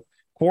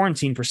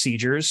 quarantine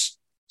procedures.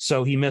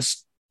 So he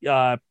missed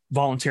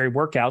voluntary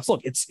workouts.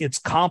 Look, it's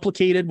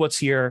complicated what's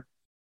here.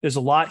 There's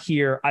a lot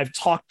here. I've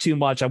talked too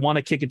much. I want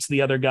to kick it to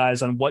the other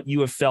guys on what you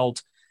have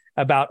felt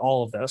about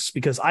all of this,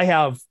 because I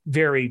have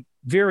very,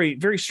 very,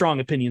 very strong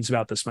opinions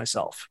about this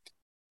myself.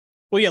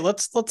 Well, yeah,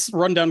 let's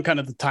run down kind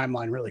of the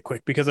timeline really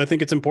quick, because I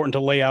think it's important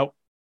to lay out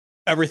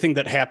everything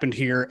that happened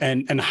here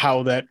and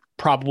how that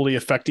probably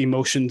affect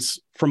emotions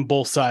from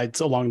both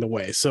sides along the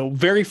way. So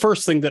very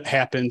first thing that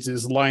happens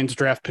is Lions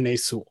draft Penei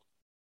Sewell.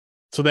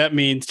 So that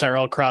means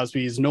Tyrell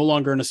Crosby is no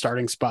longer in a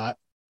starting spot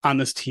on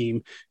this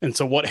team. And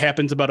so what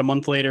happens about a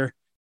month later,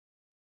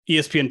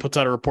 ESPN puts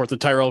out a report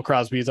that Tyrell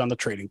Crosby is on the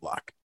trading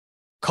block.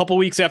 Couple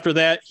weeks after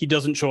that, he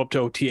doesn't show up to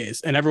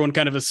OTAs, and everyone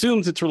kind of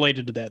assumes it's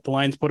related to that. The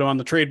Lions put him on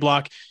the trade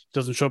block,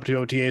 doesn't show up to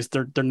OTAs.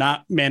 They're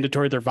not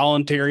mandatory, they're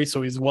voluntary,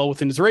 so he's well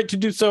within his right to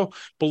do so.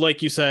 But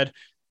like you said,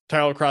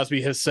 Tyrell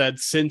Crosby has said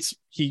since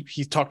he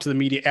talked to the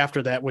media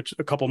after that, which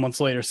a couple months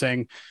later,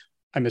 saying,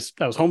 I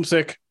was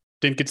homesick,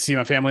 didn't get to see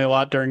my family a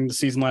lot during the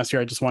season last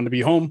year. I just wanted to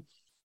be home.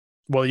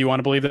 Whether you want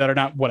to believe that or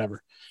not,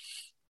 whatever.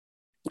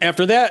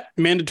 After that,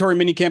 mandatory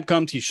minicamp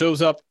comes, he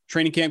shows up.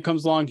 Training camp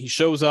comes along, he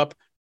shows up.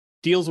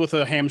 Deals with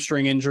a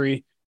hamstring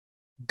injury,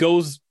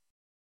 goes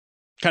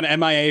kind of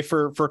MIA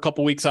for a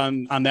couple weeks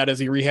on that as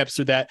he rehabs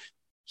through that.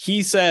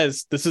 He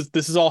says this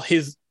is all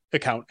his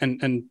account,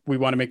 and we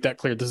want to make that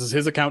clear. This is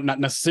his account, not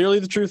necessarily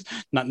the truth,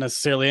 not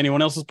necessarily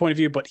anyone else's point of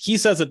view, but he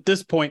says at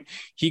this point,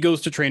 he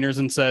goes to trainers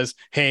and says,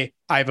 hey,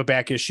 I have a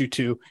back issue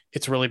too.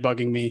 It's really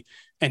bugging me.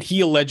 And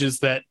he alleges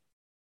that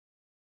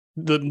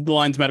the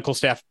Lions medical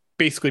staff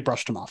basically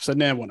brushed him off, said,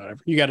 nah, whatever.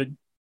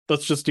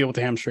 Let's just deal with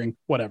the hamstring,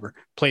 whatever,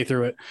 play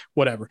through it,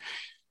 whatever.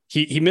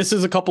 He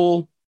misses a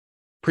couple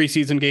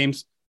preseason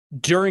games,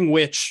 during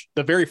which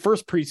the very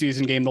first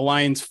preseason game, the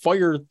Lions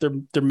fired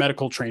their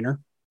medical trainer,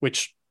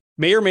 which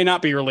may or may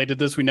not be related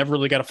to this. We never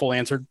really got a full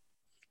answer.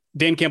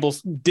 Dan Campbell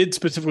did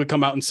specifically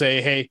come out and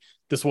say, hey,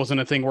 this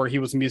wasn't a thing where he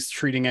was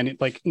mistreating any,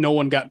 like no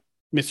one got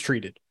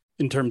mistreated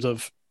in terms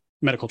of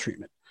medical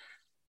treatment.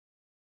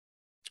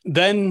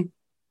 Then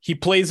he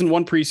plays in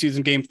one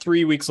preseason game.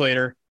 3 weeks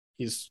later,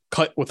 he's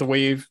cut with a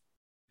waive.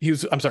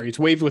 He's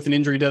waived with an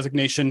injury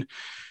designation.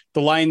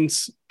 The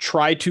Lions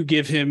try to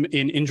give him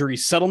an injury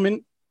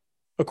settlement,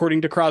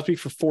 according to Crosby,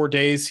 for 4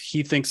 days.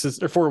 He thinks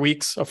is, or 4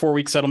 weeks, a 4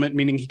 week settlement,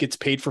 meaning he gets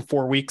paid for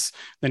 4 weeks,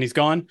 then he's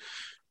gone.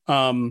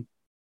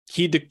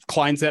 He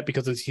declines that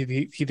because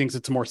he thinks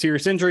it's a more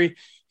serious injury.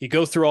 He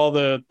goes through all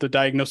the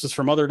diagnosis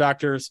from other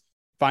doctors,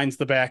 finds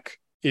the back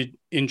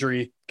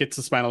injury, gets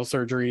the spinal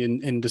surgery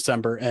in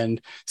December, and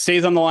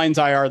stays on the Lions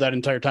IR that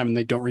entire time, and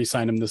they don't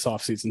re-sign him this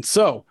offseason.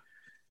 So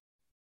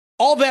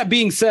all that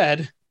being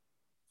said,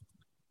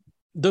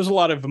 there's a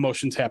lot of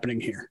emotions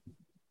happening here.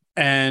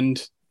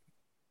 And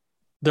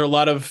there are a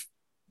lot of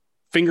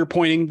finger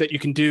pointing that you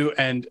can do.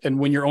 And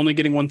when you're only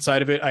getting one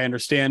side of it, I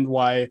understand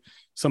why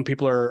some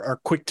people are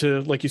quick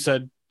to, like you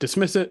said,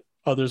 dismiss it.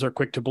 Others are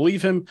quick to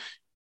believe him.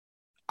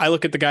 I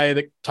look at the guy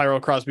that Tyrell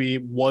Crosby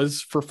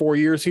was for 4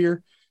 years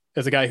here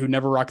as a guy who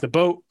never rocked the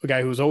boat, a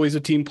guy who was always a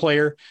team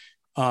player,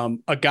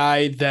 a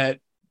guy that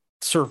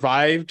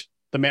survived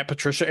the Matt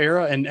Patricia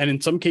era and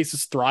in some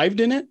cases thrived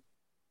in it.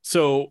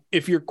 So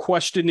if you're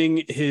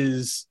questioning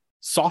his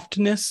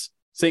softness,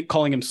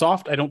 calling him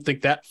soft, I don't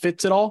think that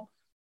fits at all.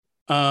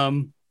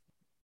 But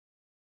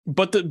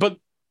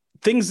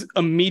things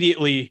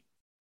immediately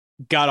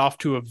got off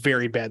to a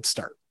very bad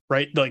start,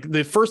 right? Like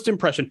the first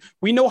impression,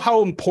 we know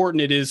how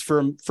important it is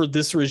for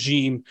this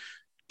regime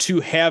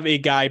to have a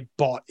guy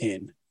bought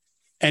in.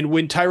 And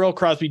when Tyrell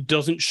Crosby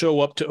doesn't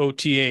show up to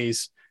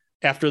OTAs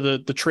after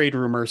the trade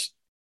rumors,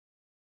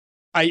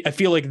 I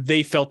feel like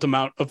they felt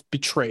amount of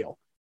betrayal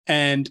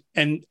and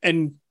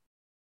to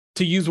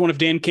use one of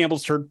Dan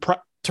Campbell's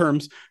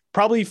terms,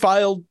 probably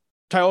filed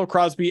Tyrell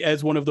Crosby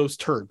as one of those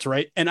turds,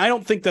 right? And I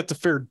don't think that's a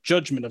fair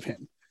judgment of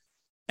him.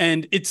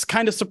 And it's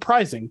kind of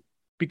surprising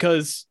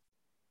because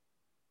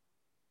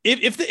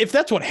if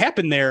that's what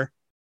happened there,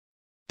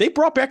 they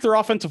brought back their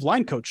offensive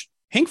line coach.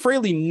 Hank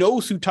Fraley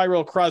knows who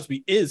Tyrell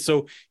Crosby is.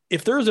 So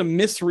if there's a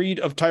misread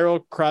of Tyrell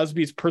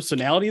Crosby's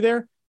personality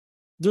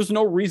there's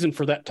no reason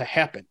for that to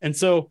happen. And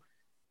so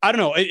I don't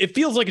know. It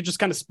feels like it just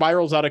kind of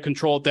spirals out of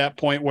control at that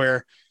point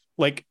where,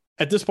 like,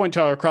 at this point,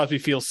 Tyrell Crosby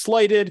feels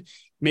slighted.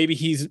 Maybe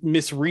he's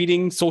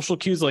misreading social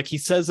cues. Like he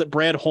says that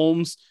Brad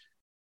Holmes,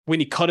 when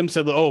he cut him,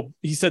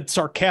 he said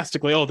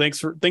sarcastically,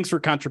 thanks for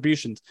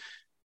contributions.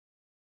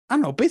 I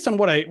don't know. Based on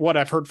what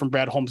I've heard from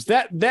Brad Holmes,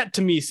 that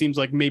to me seems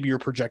like maybe you're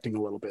projecting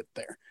a little bit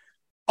there.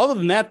 Other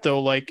than that,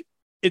 though, like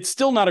it's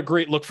still not a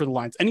great look for the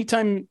Lions.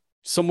 Anytime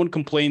someone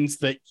complains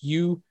that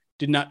you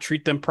did not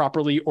treat them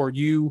properly or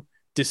you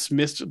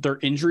dismissed their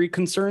injury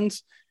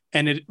concerns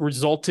and it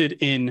resulted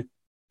in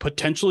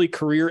potentially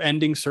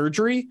career-ending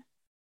surgery,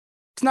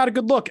 it's not a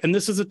good look. And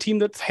this is a team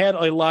that's had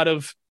a lot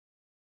of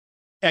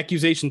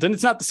accusations, and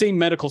it's not the same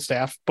medical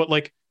staff, but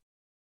like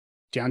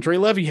DeAndre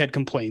Levy had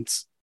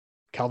complaints.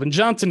 Calvin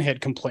Johnson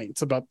had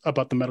complaints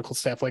about the medical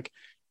staff. Like,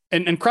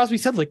 and Crosby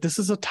said, like, this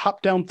is a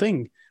top-down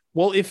thing.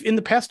 Well, if in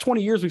the past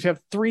 20 years, we've had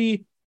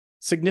 3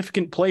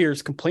 significant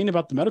players complain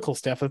about the medical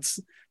staff, that's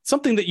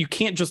something that you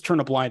can't just turn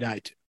a blind eye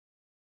to.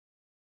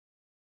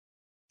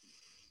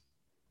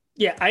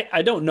 Yeah,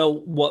 I don't know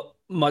what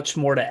much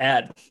more to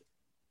add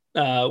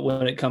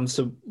when it comes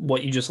to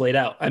what you just laid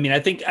out. I mean, I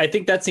think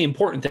that's the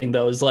important thing,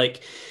 though, is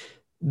like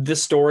the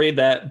story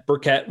that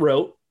Burkett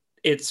wrote.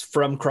 It's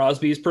from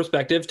Crosby's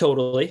perspective.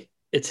 Totally.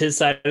 It's his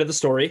side of the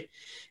story.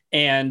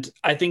 And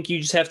I think you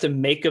just have to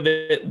make of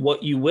it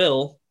what you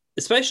will,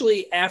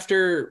 especially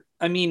after,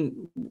 I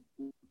mean,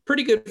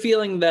 pretty good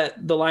feeling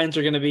that the Lions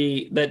are going to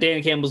be, that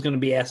Dan Campbell's going to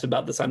be asked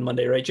about this on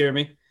Monday, right,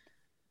 Jeremy?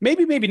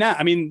 Maybe not.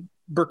 I mean,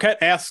 Burkett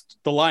asked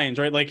the Lions,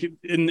 right? Like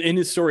in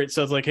his story, it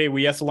says like, hey,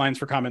 we asked the Lions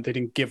for comment. They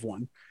didn't give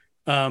one.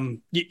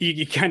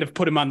 You kind of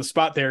put him on the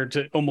spot there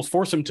to almost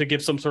force him to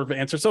give some sort of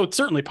answer. So it's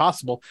certainly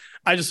possible.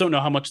 I just don't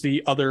know how much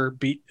the other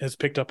beat has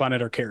picked up on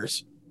it or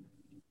cares.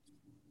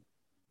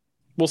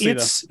 We'll see.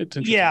 It's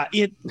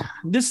interesting.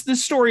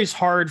 This story is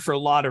hard for a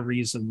lot of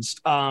reasons.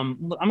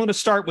 I'm going to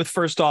start with,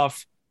 first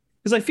off,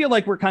 because I feel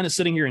like we're kind of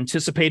sitting here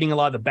anticipating a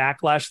lot of the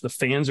backlash the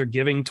fans are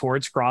giving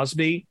towards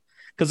Crosby.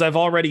 Because I've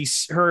already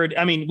heard,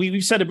 I mean,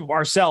 we've said it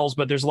ourselves,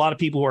 but there's a lot of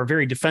people who are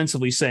very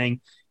defensively saying,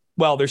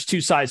 well, there's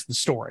 2 sides to the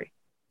story.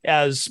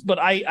 But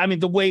I mean,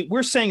 the way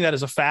we're saying that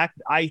as a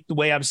fact, the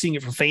way I'm seeing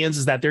it from fans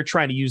is that they're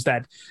trying to use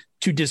that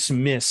to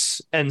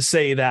dismiss and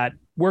say that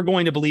we're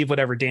going to believe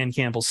whatever Dan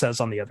Campbell says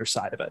on the other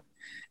side of it,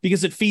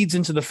 because it feeds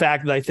into the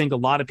fact that I think a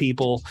lot of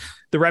people,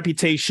 the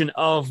reputation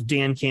of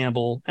Dan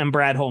Campbell and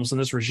Brad Holmes in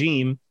this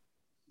regime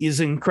is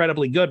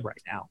incredibly good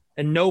right now.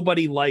 And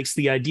nobody likes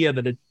the idea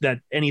that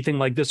anything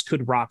like this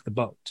could rock the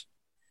boat.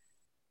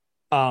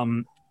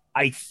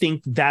 I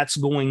think that's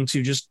going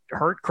to just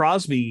hurt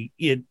Crosby.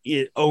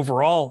 It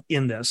overall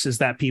in this is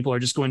that people are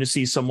just going to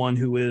see someone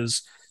who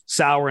is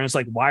sour. And it's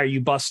like, why are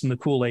you busting the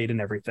Kool-Aid and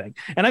everything?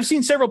 And I've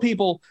seen several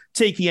people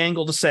take the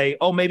angle to say,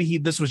 oh, maybe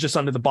this was just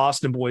under the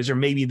Boston boys, or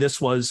maybe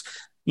this was,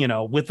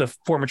 with the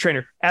former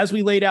trainer. As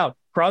we laid out,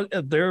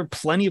 there are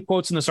plenty of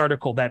quotes in this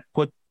article that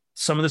put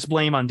some of this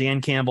blame on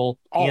Dan Campbell,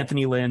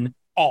 Anthony Lynn,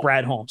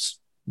 Brad Holmes.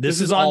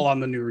 This is all on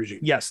the new regime.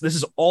 Yes, this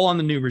is all on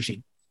the new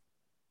regime.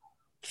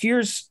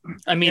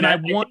 I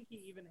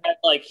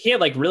think he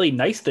had really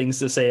nice things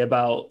to say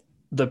about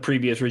the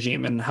previous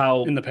regime and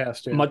how in the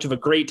past much of a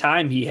great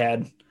time he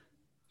had.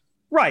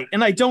 Right.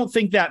 And I don't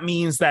think that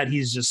means that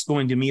he's just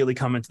going to immediately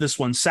come into this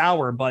one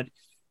sour, but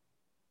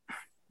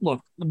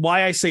look,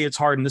 why I say it's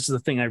hard, and this is the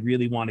thing I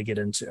really want to get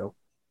into,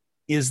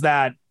 is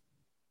that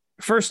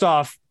first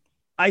off,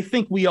 I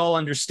think we all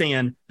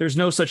understand there's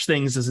no such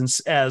things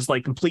as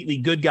like completely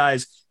good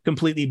guys,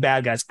 completely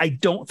bad guys. I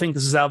don't think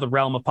this is out of the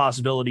realm of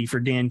possibility for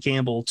Dan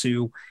Campbell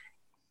to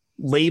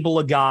label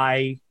a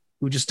guy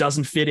who just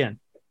doesn't fit in.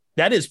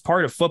 That is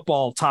part of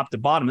football top to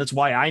bottom. That's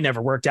why I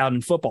never worked out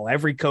in football.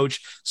 Every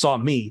coach saw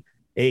me,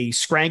 a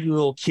scraggly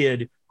little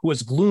kid who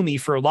was gloomy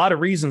for a lot of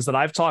reasons that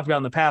I've talked about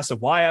in the past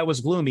of why I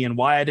was gloomy and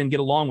why I didn't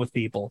get along with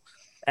people.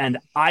 And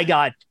I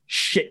got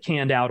shit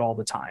canned out all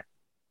the time.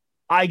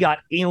 I got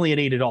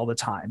alienated all the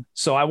time.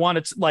 So I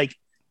wanted to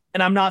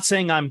and I'm not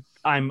saying I'm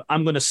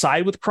going to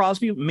side with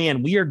Crosby.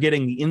 Man, we are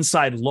getting the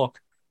inside look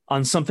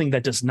on something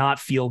that does not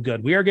feel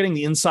good. We are getting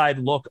the inside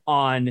look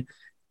on,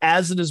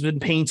 as it has been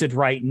painted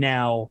right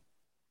now,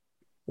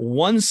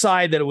 one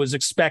side that was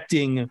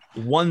expecting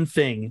one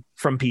thing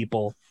from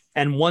people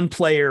and one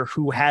player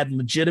who had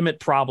legitimate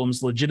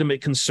problems,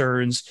 legitimate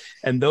concerns,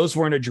 and those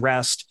weren't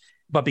addressed.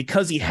 But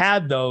because he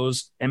had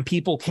those and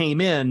people came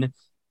in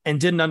and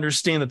didn't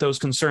understand that those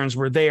concerns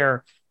were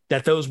there,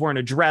 that those weren't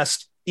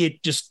addressed,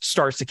 it just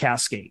starts to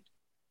cascade.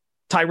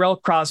 Tyrell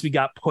Crosby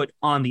got put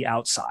on the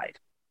outside.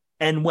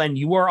 And when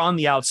you are on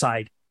the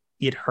outside,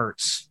 it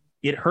hurts.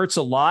 It hurts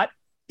a lot.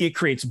 It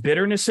creates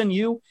bitterness in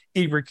you.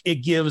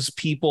 It gives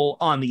people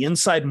on the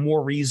inside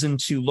more reason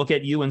to look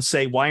at you and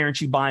say, why aren't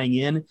you buying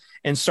in,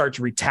 and start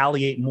to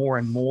retaliate more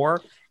and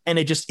more. And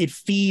it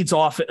feeds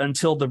off it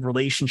until the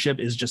relationship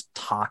is just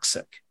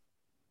toxic.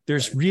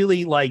 There's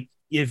really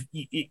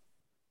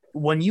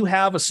when you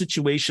have a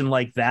situation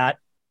like that,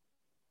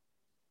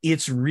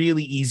 it's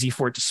really easy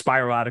for it to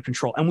spiral out of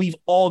control. And we've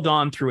all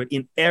gone through it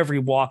in every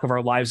walk of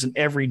our lives, in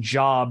every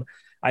job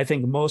I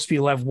think most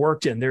people have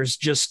worked in. There's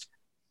just,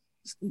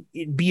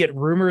 be it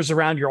rumors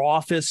around your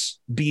office,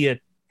 be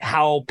it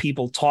how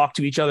people talk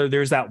to each other.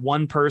 There's that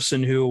one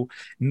person who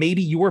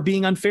maybe you're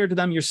being unfair to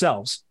them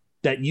yourselves,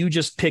 that you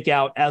just pick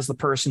out as the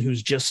person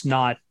who's just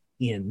not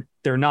in.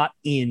 They're not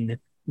in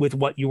with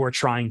what you are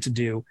trying to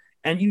do.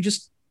 And you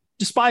just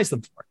despise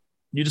them for it.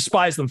 You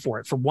despise them for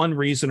it for one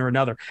reason or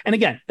another. And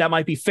again, that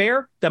might be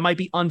fair. That might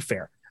be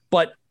unfair.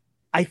 But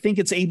I think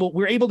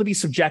we're able to be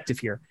subjective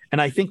here.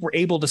 And I think we're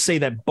able to say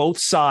that both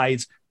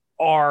sides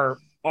are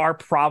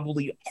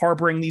probably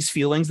harboring these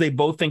feelings. They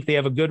both think they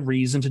have a good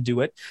reason to do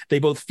it. They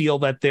both feel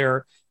that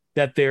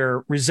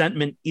their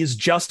resentment is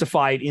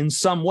justified in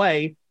some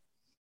way,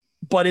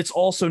 but it's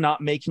also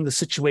not making the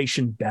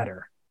situation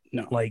better.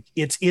 No,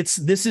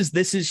 this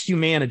is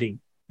humanity.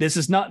 This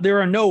is not,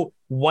 there are no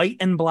white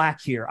and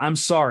black here. I'm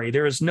sorry.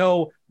 There is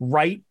no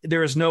right.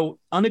 There is no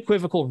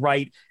unequivocal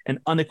right and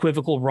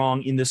unequivocal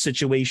wrong in this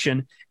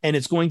situation. And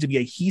it's going to be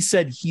a he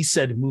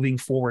said moving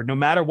forward. No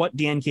matter what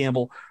Dan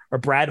Campbell or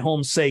Brad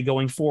Holmes say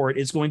going forward,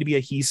 it's going to be a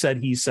he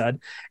said.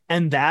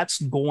 And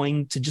that's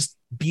going to just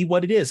be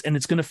what it is. And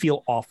it's going to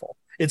feel awful.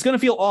 It's going to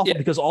feel awful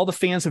because all the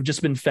fans have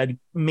just been fed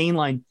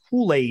mainline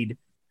Kool-Aid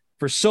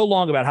for so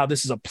long about how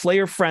this is a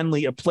player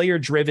friendly, a player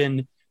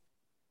driven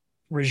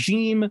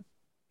regime,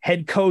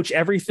 head coach,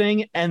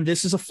 everything. And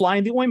this is a fly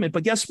in the ointment.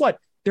 But guess what?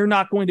 They're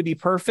not going to be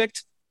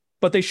perfect,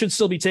 but they should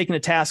still be taken to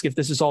task if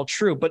this is all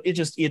true. But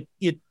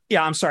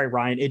I'm sorry,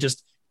 Ryan.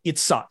 It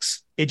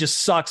sucks. It just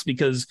sucks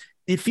because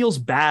it feels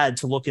bad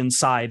to look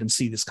inside and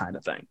see this kind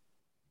of thing.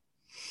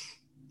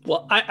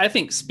 Well, I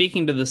think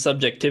speaking to the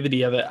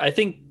subjectivity of it, I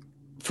think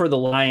for the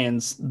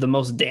Lions, the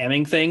most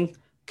damning thing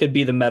could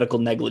be the medical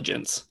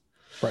negligence.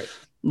 Right.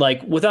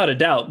 Like without a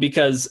doubt,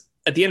 because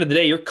at the end of the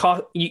day,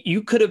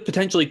 you could have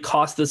potentially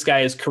cost this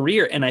guy his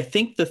career. And I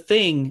think the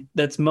thing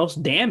that's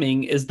most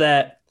damning is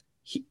that,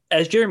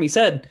 as Jeremy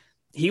said,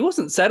 he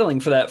wasn't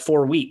settling for that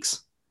 4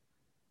 weeks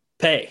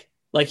pay.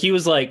 Like he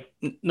was like,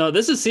 no,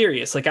 this is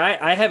serious. Like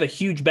I have a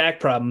huge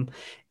back problem.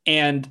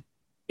 And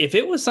if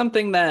it was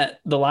something that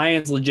the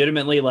Lions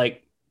legitimately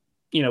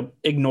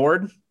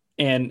ignored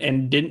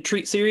and didn't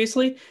treat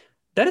seriously,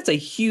 that is a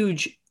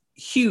huge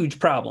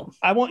problem.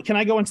 Can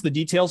I go into the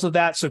details of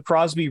that? So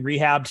Crosby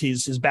rehabbed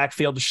his back,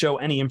 failed to show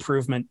any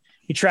improvement.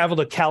 He traveled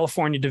to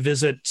California to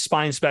visit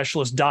spine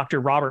specialist Dr.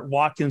 Robert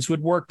Watkins, who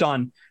had worked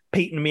on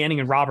Peyton Manning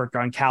and Robert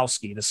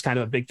Gronkowski. This is kind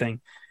of a big thing.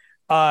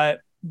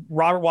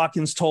 Robert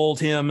Watkins told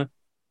him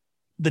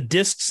the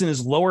discs in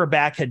his lower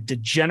back had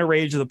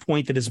degenerated to the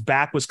point that his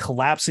back was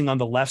collapsing on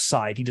the left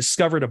side. He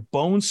discovered a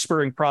bone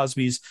spur in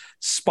Crosby's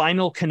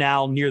spinal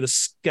canal near the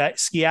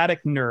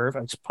sciatic nerve.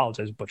 I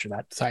apologize to butcher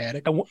that.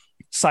 Sciatic.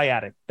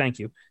 Sciatic. Thank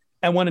you.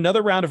 And when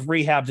another round of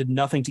rehab did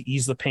nothing to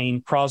ease the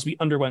pain, Crosby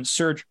underwent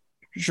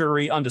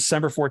surgery on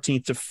December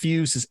 14th to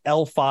fuse his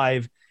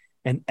L5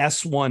 and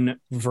S1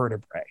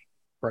 vertebrae.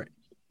 Right.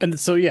 And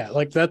so, yeah,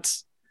 like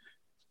that's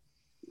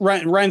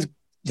Ryan's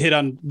hit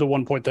on the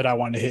one point that I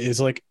wanted to hit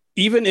is like,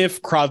 even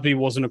if Crosby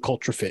wasn't a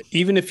culture fit,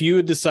 even if you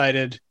had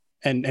decided,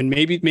 and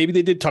maybe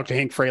they did talk to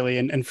Hank Fraley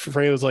and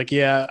Fraley was like,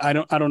 yeah, I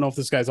don't know if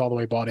this guy's all the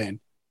way bought in.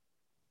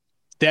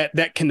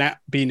 That cannot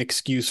be an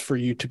excuse for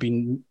you to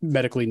be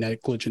medically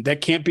negligent.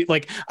 That can't be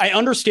like, I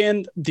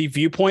understand the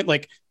viewpoint.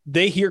 Like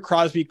they hear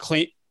Crosby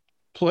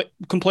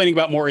complaining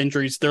about more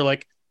injuries. They're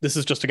like, this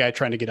is just a guy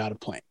trying to get out of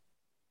playing.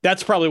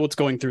 That's probably what's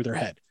going through their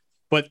head.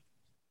 But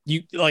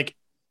you like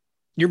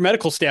your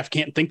medical staff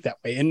can't think that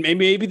way. And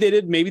maybe they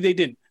did, maybe they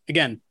didn't.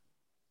 Again,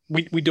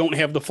 we don't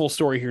have the full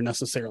story here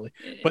necessarily,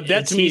 but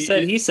that's he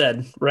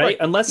said, right?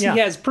 Unless he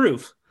has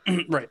proof.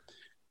 Right.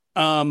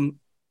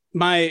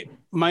 My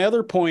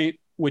other point,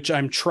 which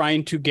I'm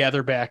trying to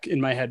gather back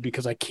in my head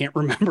because I can't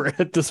remember it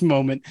at this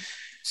moment.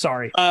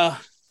 Sorry. No,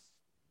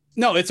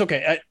 it's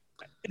okay.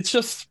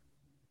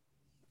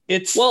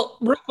 Well,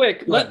 real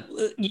quick,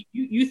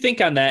 you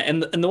think on that.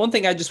 And the one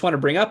thing I just want to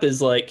bring up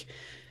is like,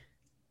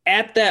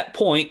 at that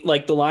point,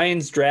 like the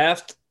Lions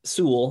draft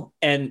Sewell,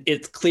 and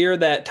it's clear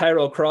that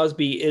Tyrell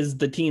Crosby is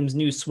the team's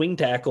new swing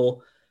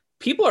tackle.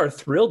 People are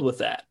thrilled with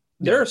that.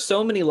 There are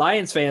so many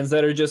Lions fans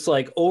that are just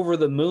like over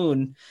the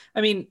moon.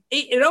 I mean,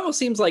 it almost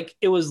seems like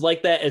it was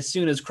like that as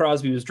soon as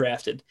Crosby was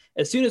drafted.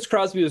 As soon as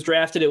Crosby was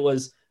drafted, it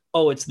was,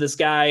 oh, it's this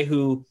guy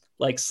who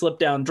like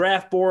slipped down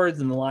draft boards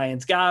and the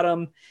Lions got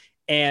him.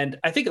 And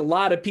I think a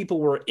lot of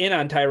people were in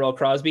on Tyrell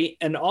Crosby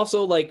and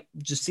also like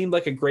just seemed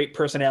like a great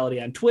personality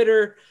on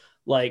Twitter,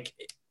 like,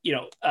 you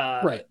know,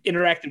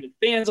 interacting with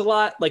fans a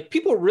lot. Like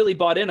people really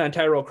bought in on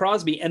Tyrell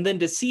Crosby. And then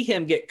to see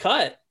him get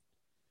cut,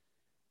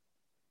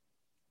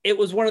 it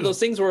was one of those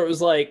things where it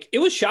was like, it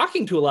was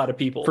shocking to a lot of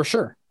people. For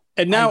sure.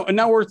 And now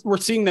we're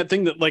seeing that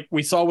thing that like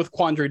we saw with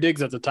Quandre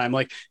Diggs at the time.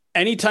 Like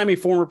anytime a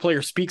former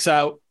player speaks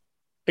out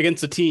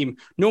against a team,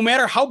 no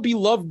matter how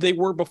beloved they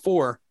were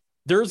before,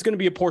 there's going to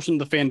be a portion of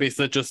the fan base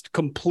that just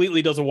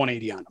completely does a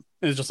 180 on him.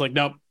 And it's just like,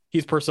 nope,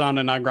 he's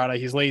persona non grata.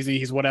 He's lazy.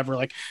 He's whatever.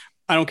 Like,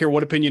 I don't care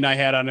what opinion I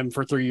had on him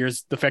for 3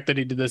 years. The fact that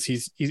he did this,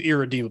 he's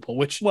irredeemable,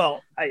 which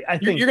I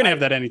think you're going to have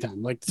that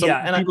anytime. Like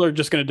people are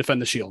just going to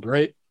defend the shield.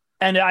 Right.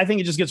 And I think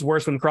it just gets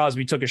worse when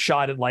Crosby took a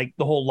shot at like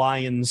the whole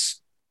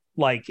Lions,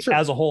 like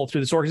as a whole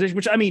through this organization,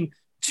 which I mean,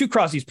 to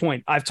Crosby's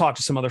point, I've talked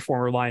to some other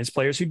former Lions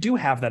players who do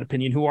have that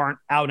opinion, who aren't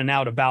out and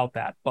out about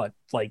that, but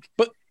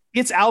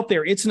it's out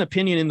there. It's an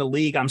opinion in the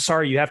league. I'm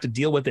sorry, you have to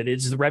deal with it.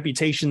 It's the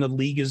reputation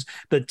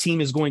the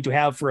team is going to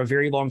have for a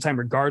very long time,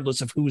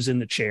 regardless of who's in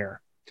the chair.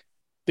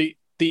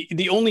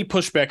 The only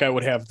pushback I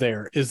would have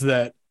there is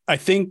that I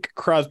think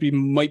Crosby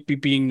might be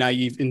being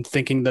naive in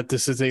thinking that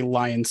this is a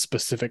Lions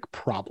specific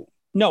problem.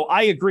 No,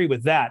 I agree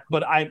with that.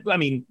 But I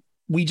mean,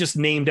 we just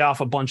named off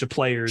a bunch of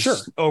players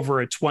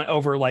over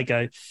like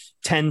a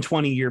 10,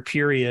 20 year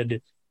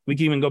period. We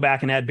can even go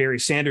back and add Barry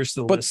Sanders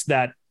to the list.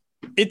 That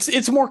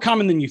it's more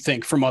common than you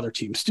think from other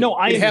teams too.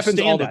 No, it happens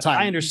all the time.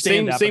 I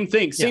understand same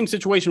thing, same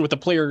situation with the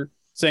player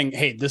saying,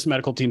 hey, this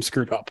medical team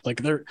screwed up.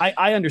 Like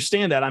I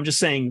understand that. I'm just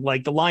saying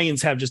like the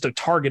Lions have just a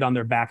target on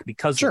their back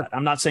because of that.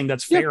 I'm not saying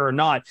that's fair or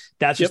not.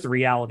 That's just the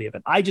reality of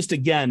it.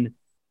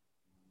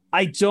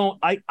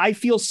 I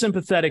feel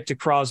sympathetic to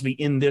Crosby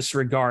in this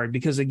regard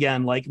because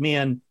again, like,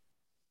 man,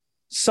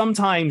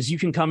 sometimes you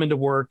can come into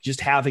work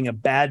just having a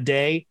bad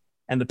day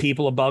and the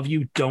people above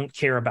you don't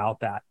care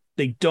about that.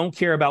 They don't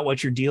care about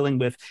what you're dealing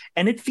with.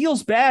 And it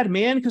feels bad,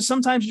 man, because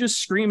sometimes you're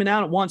just screaming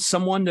out and want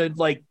someone to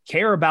like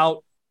care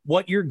about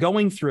what you're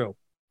going through,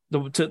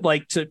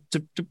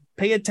 to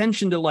pay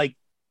attention to like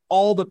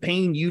all the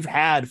pain you've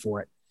had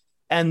for it.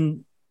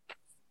 And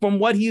from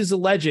what he's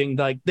alleging,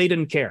 like they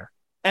didn't care.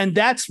 And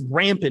that's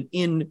rampant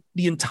in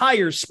the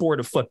entire sport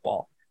of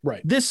football.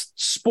 Right. This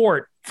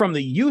sport from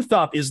the youth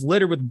up is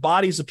littered with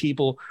bodies of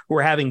people who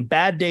are having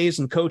bad days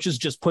and coaches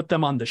just put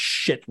them on the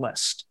shit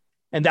list.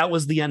 And that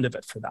was the end of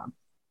it for them.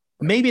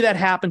 Maybe that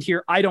happened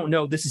here. I don't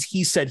know. This is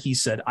he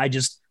said.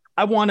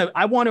 I want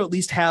to at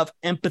least have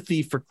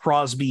empathy for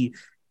Crosby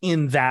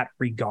in that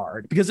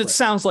regard, because it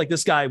sounds like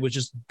this guy was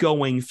just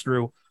going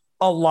through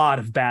a lot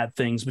of bad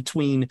things,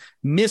 between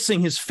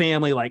missing his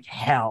family like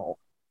hell,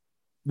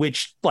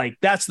 which like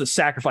that's the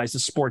sacrifice the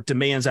sport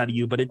demands out of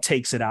you, but it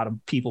takes it out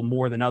of people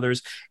more than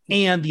others,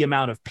 and the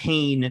amount of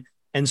pain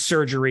and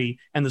surgery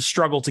and the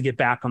struggle to get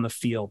back on the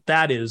field.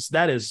 That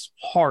is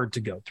hard to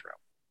go through.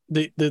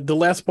 The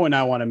last point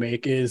I want to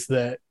make is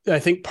that I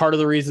think part of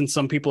the reason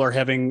some people are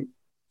having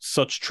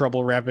such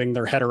trouble wrapping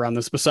their head around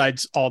this,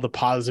 besides all the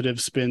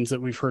positive spins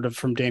that we've heard of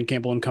from Dan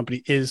Campbell and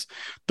company, is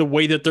the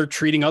way that they're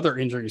treating other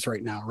injuries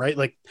right now, right?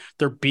 Like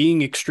they're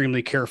being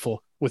extremely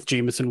careful with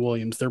Jameson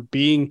Williams. They're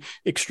being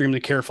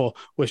extremely careful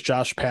with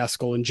Josh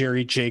Paschal and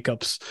Jerry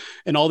Jacobs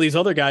and all these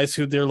other guys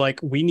who they're like,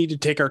 we need to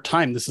take our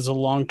time. This is a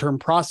long-term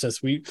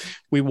process. We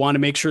want to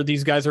make sure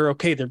these guys are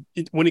okay.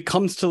 When it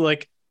comes to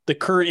like the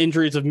current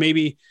injuries of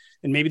maybe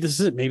this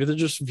is it, maybe they're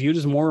just viewed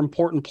as more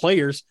important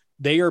players.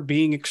 they are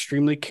being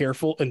extremely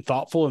careful and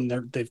thoughtful, and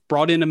they've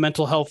brought in a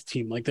mental health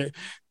team. Like,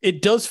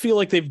 it does feel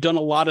like they've done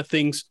a lot of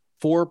things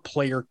for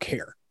player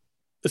care,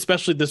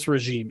 especially this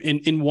regime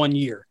in 1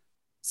 year.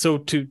 So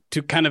to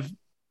kind of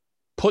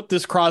put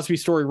this Crosby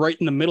story right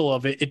in the middle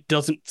of it, it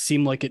doesn't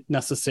seem like it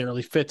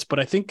necessarily fits. But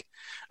I think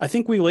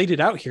we laid it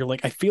out here.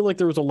 Like, I feel like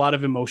there was a lot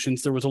of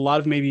emotions. There was a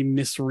lot of maybe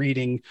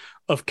misreading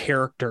of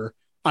character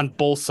on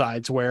both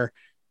sides, where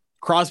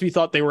Crosby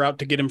thought they were out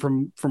to get him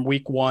from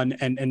week one,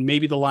 and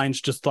maybe the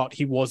Lions just thought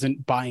he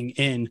wasn't buying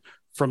in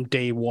from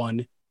day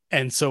one.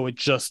 And so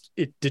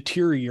it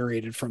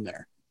deteriorated from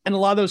there. And a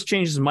lot of those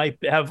changes might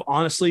have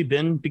honestly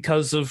been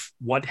because of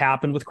what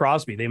happened with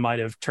Crosby. They might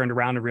have turned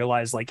around and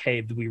realized, like,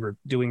 hey, we were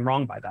doing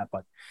wrong by that.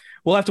 But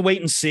we'll have to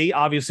wait and see.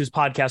 Obviously, this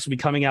podcast will be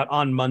coming out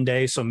on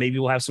Monday, so maybe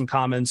we'll have some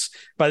comments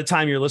by the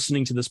time you're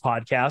listening to this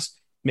podcast.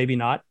 Maybe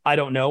not. I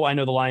don't know. I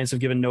know the Lions have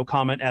given no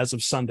comment as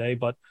of Sunday,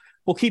 but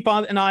we'll keep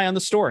an eye on the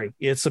story.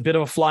 It's a bit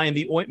of a fly in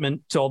the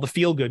ointment to all the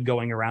feel good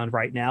going around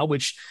right now,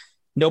 which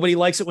nobody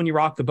likes it when you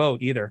rock the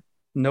boat either.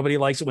 Nobody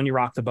likes it when you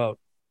rock the boat.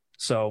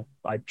 So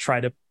I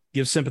try to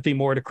give sympathy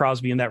more to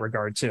Crosby in that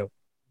regard too.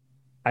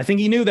 I think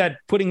he knew that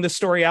putting this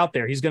story out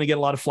there, he's going to get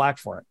a lot of flack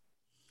for it.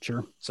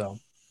 Sure. So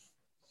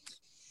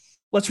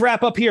let's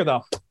wrap up here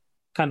though.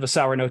 Kind of a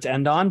sour note to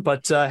end on,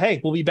 but hey,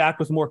 we'll be back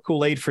with more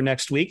Kool-Aid for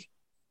next week.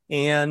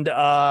 And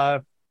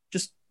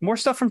just more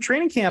stuff from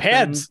training camp.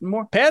 Pads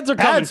are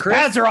coming,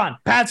 Chris.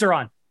 Pads are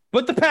on.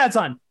 Put the pads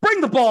on.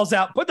 Bring the balls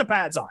out. Put the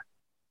pads on.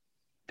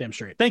 Damn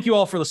straight. Thank you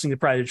all for listening to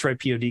Pride of Detroit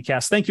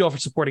PODcast. Thank you all for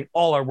supporting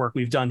all our work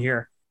we've done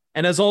here.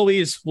 And as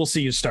always, we'll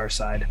see you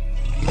Starside.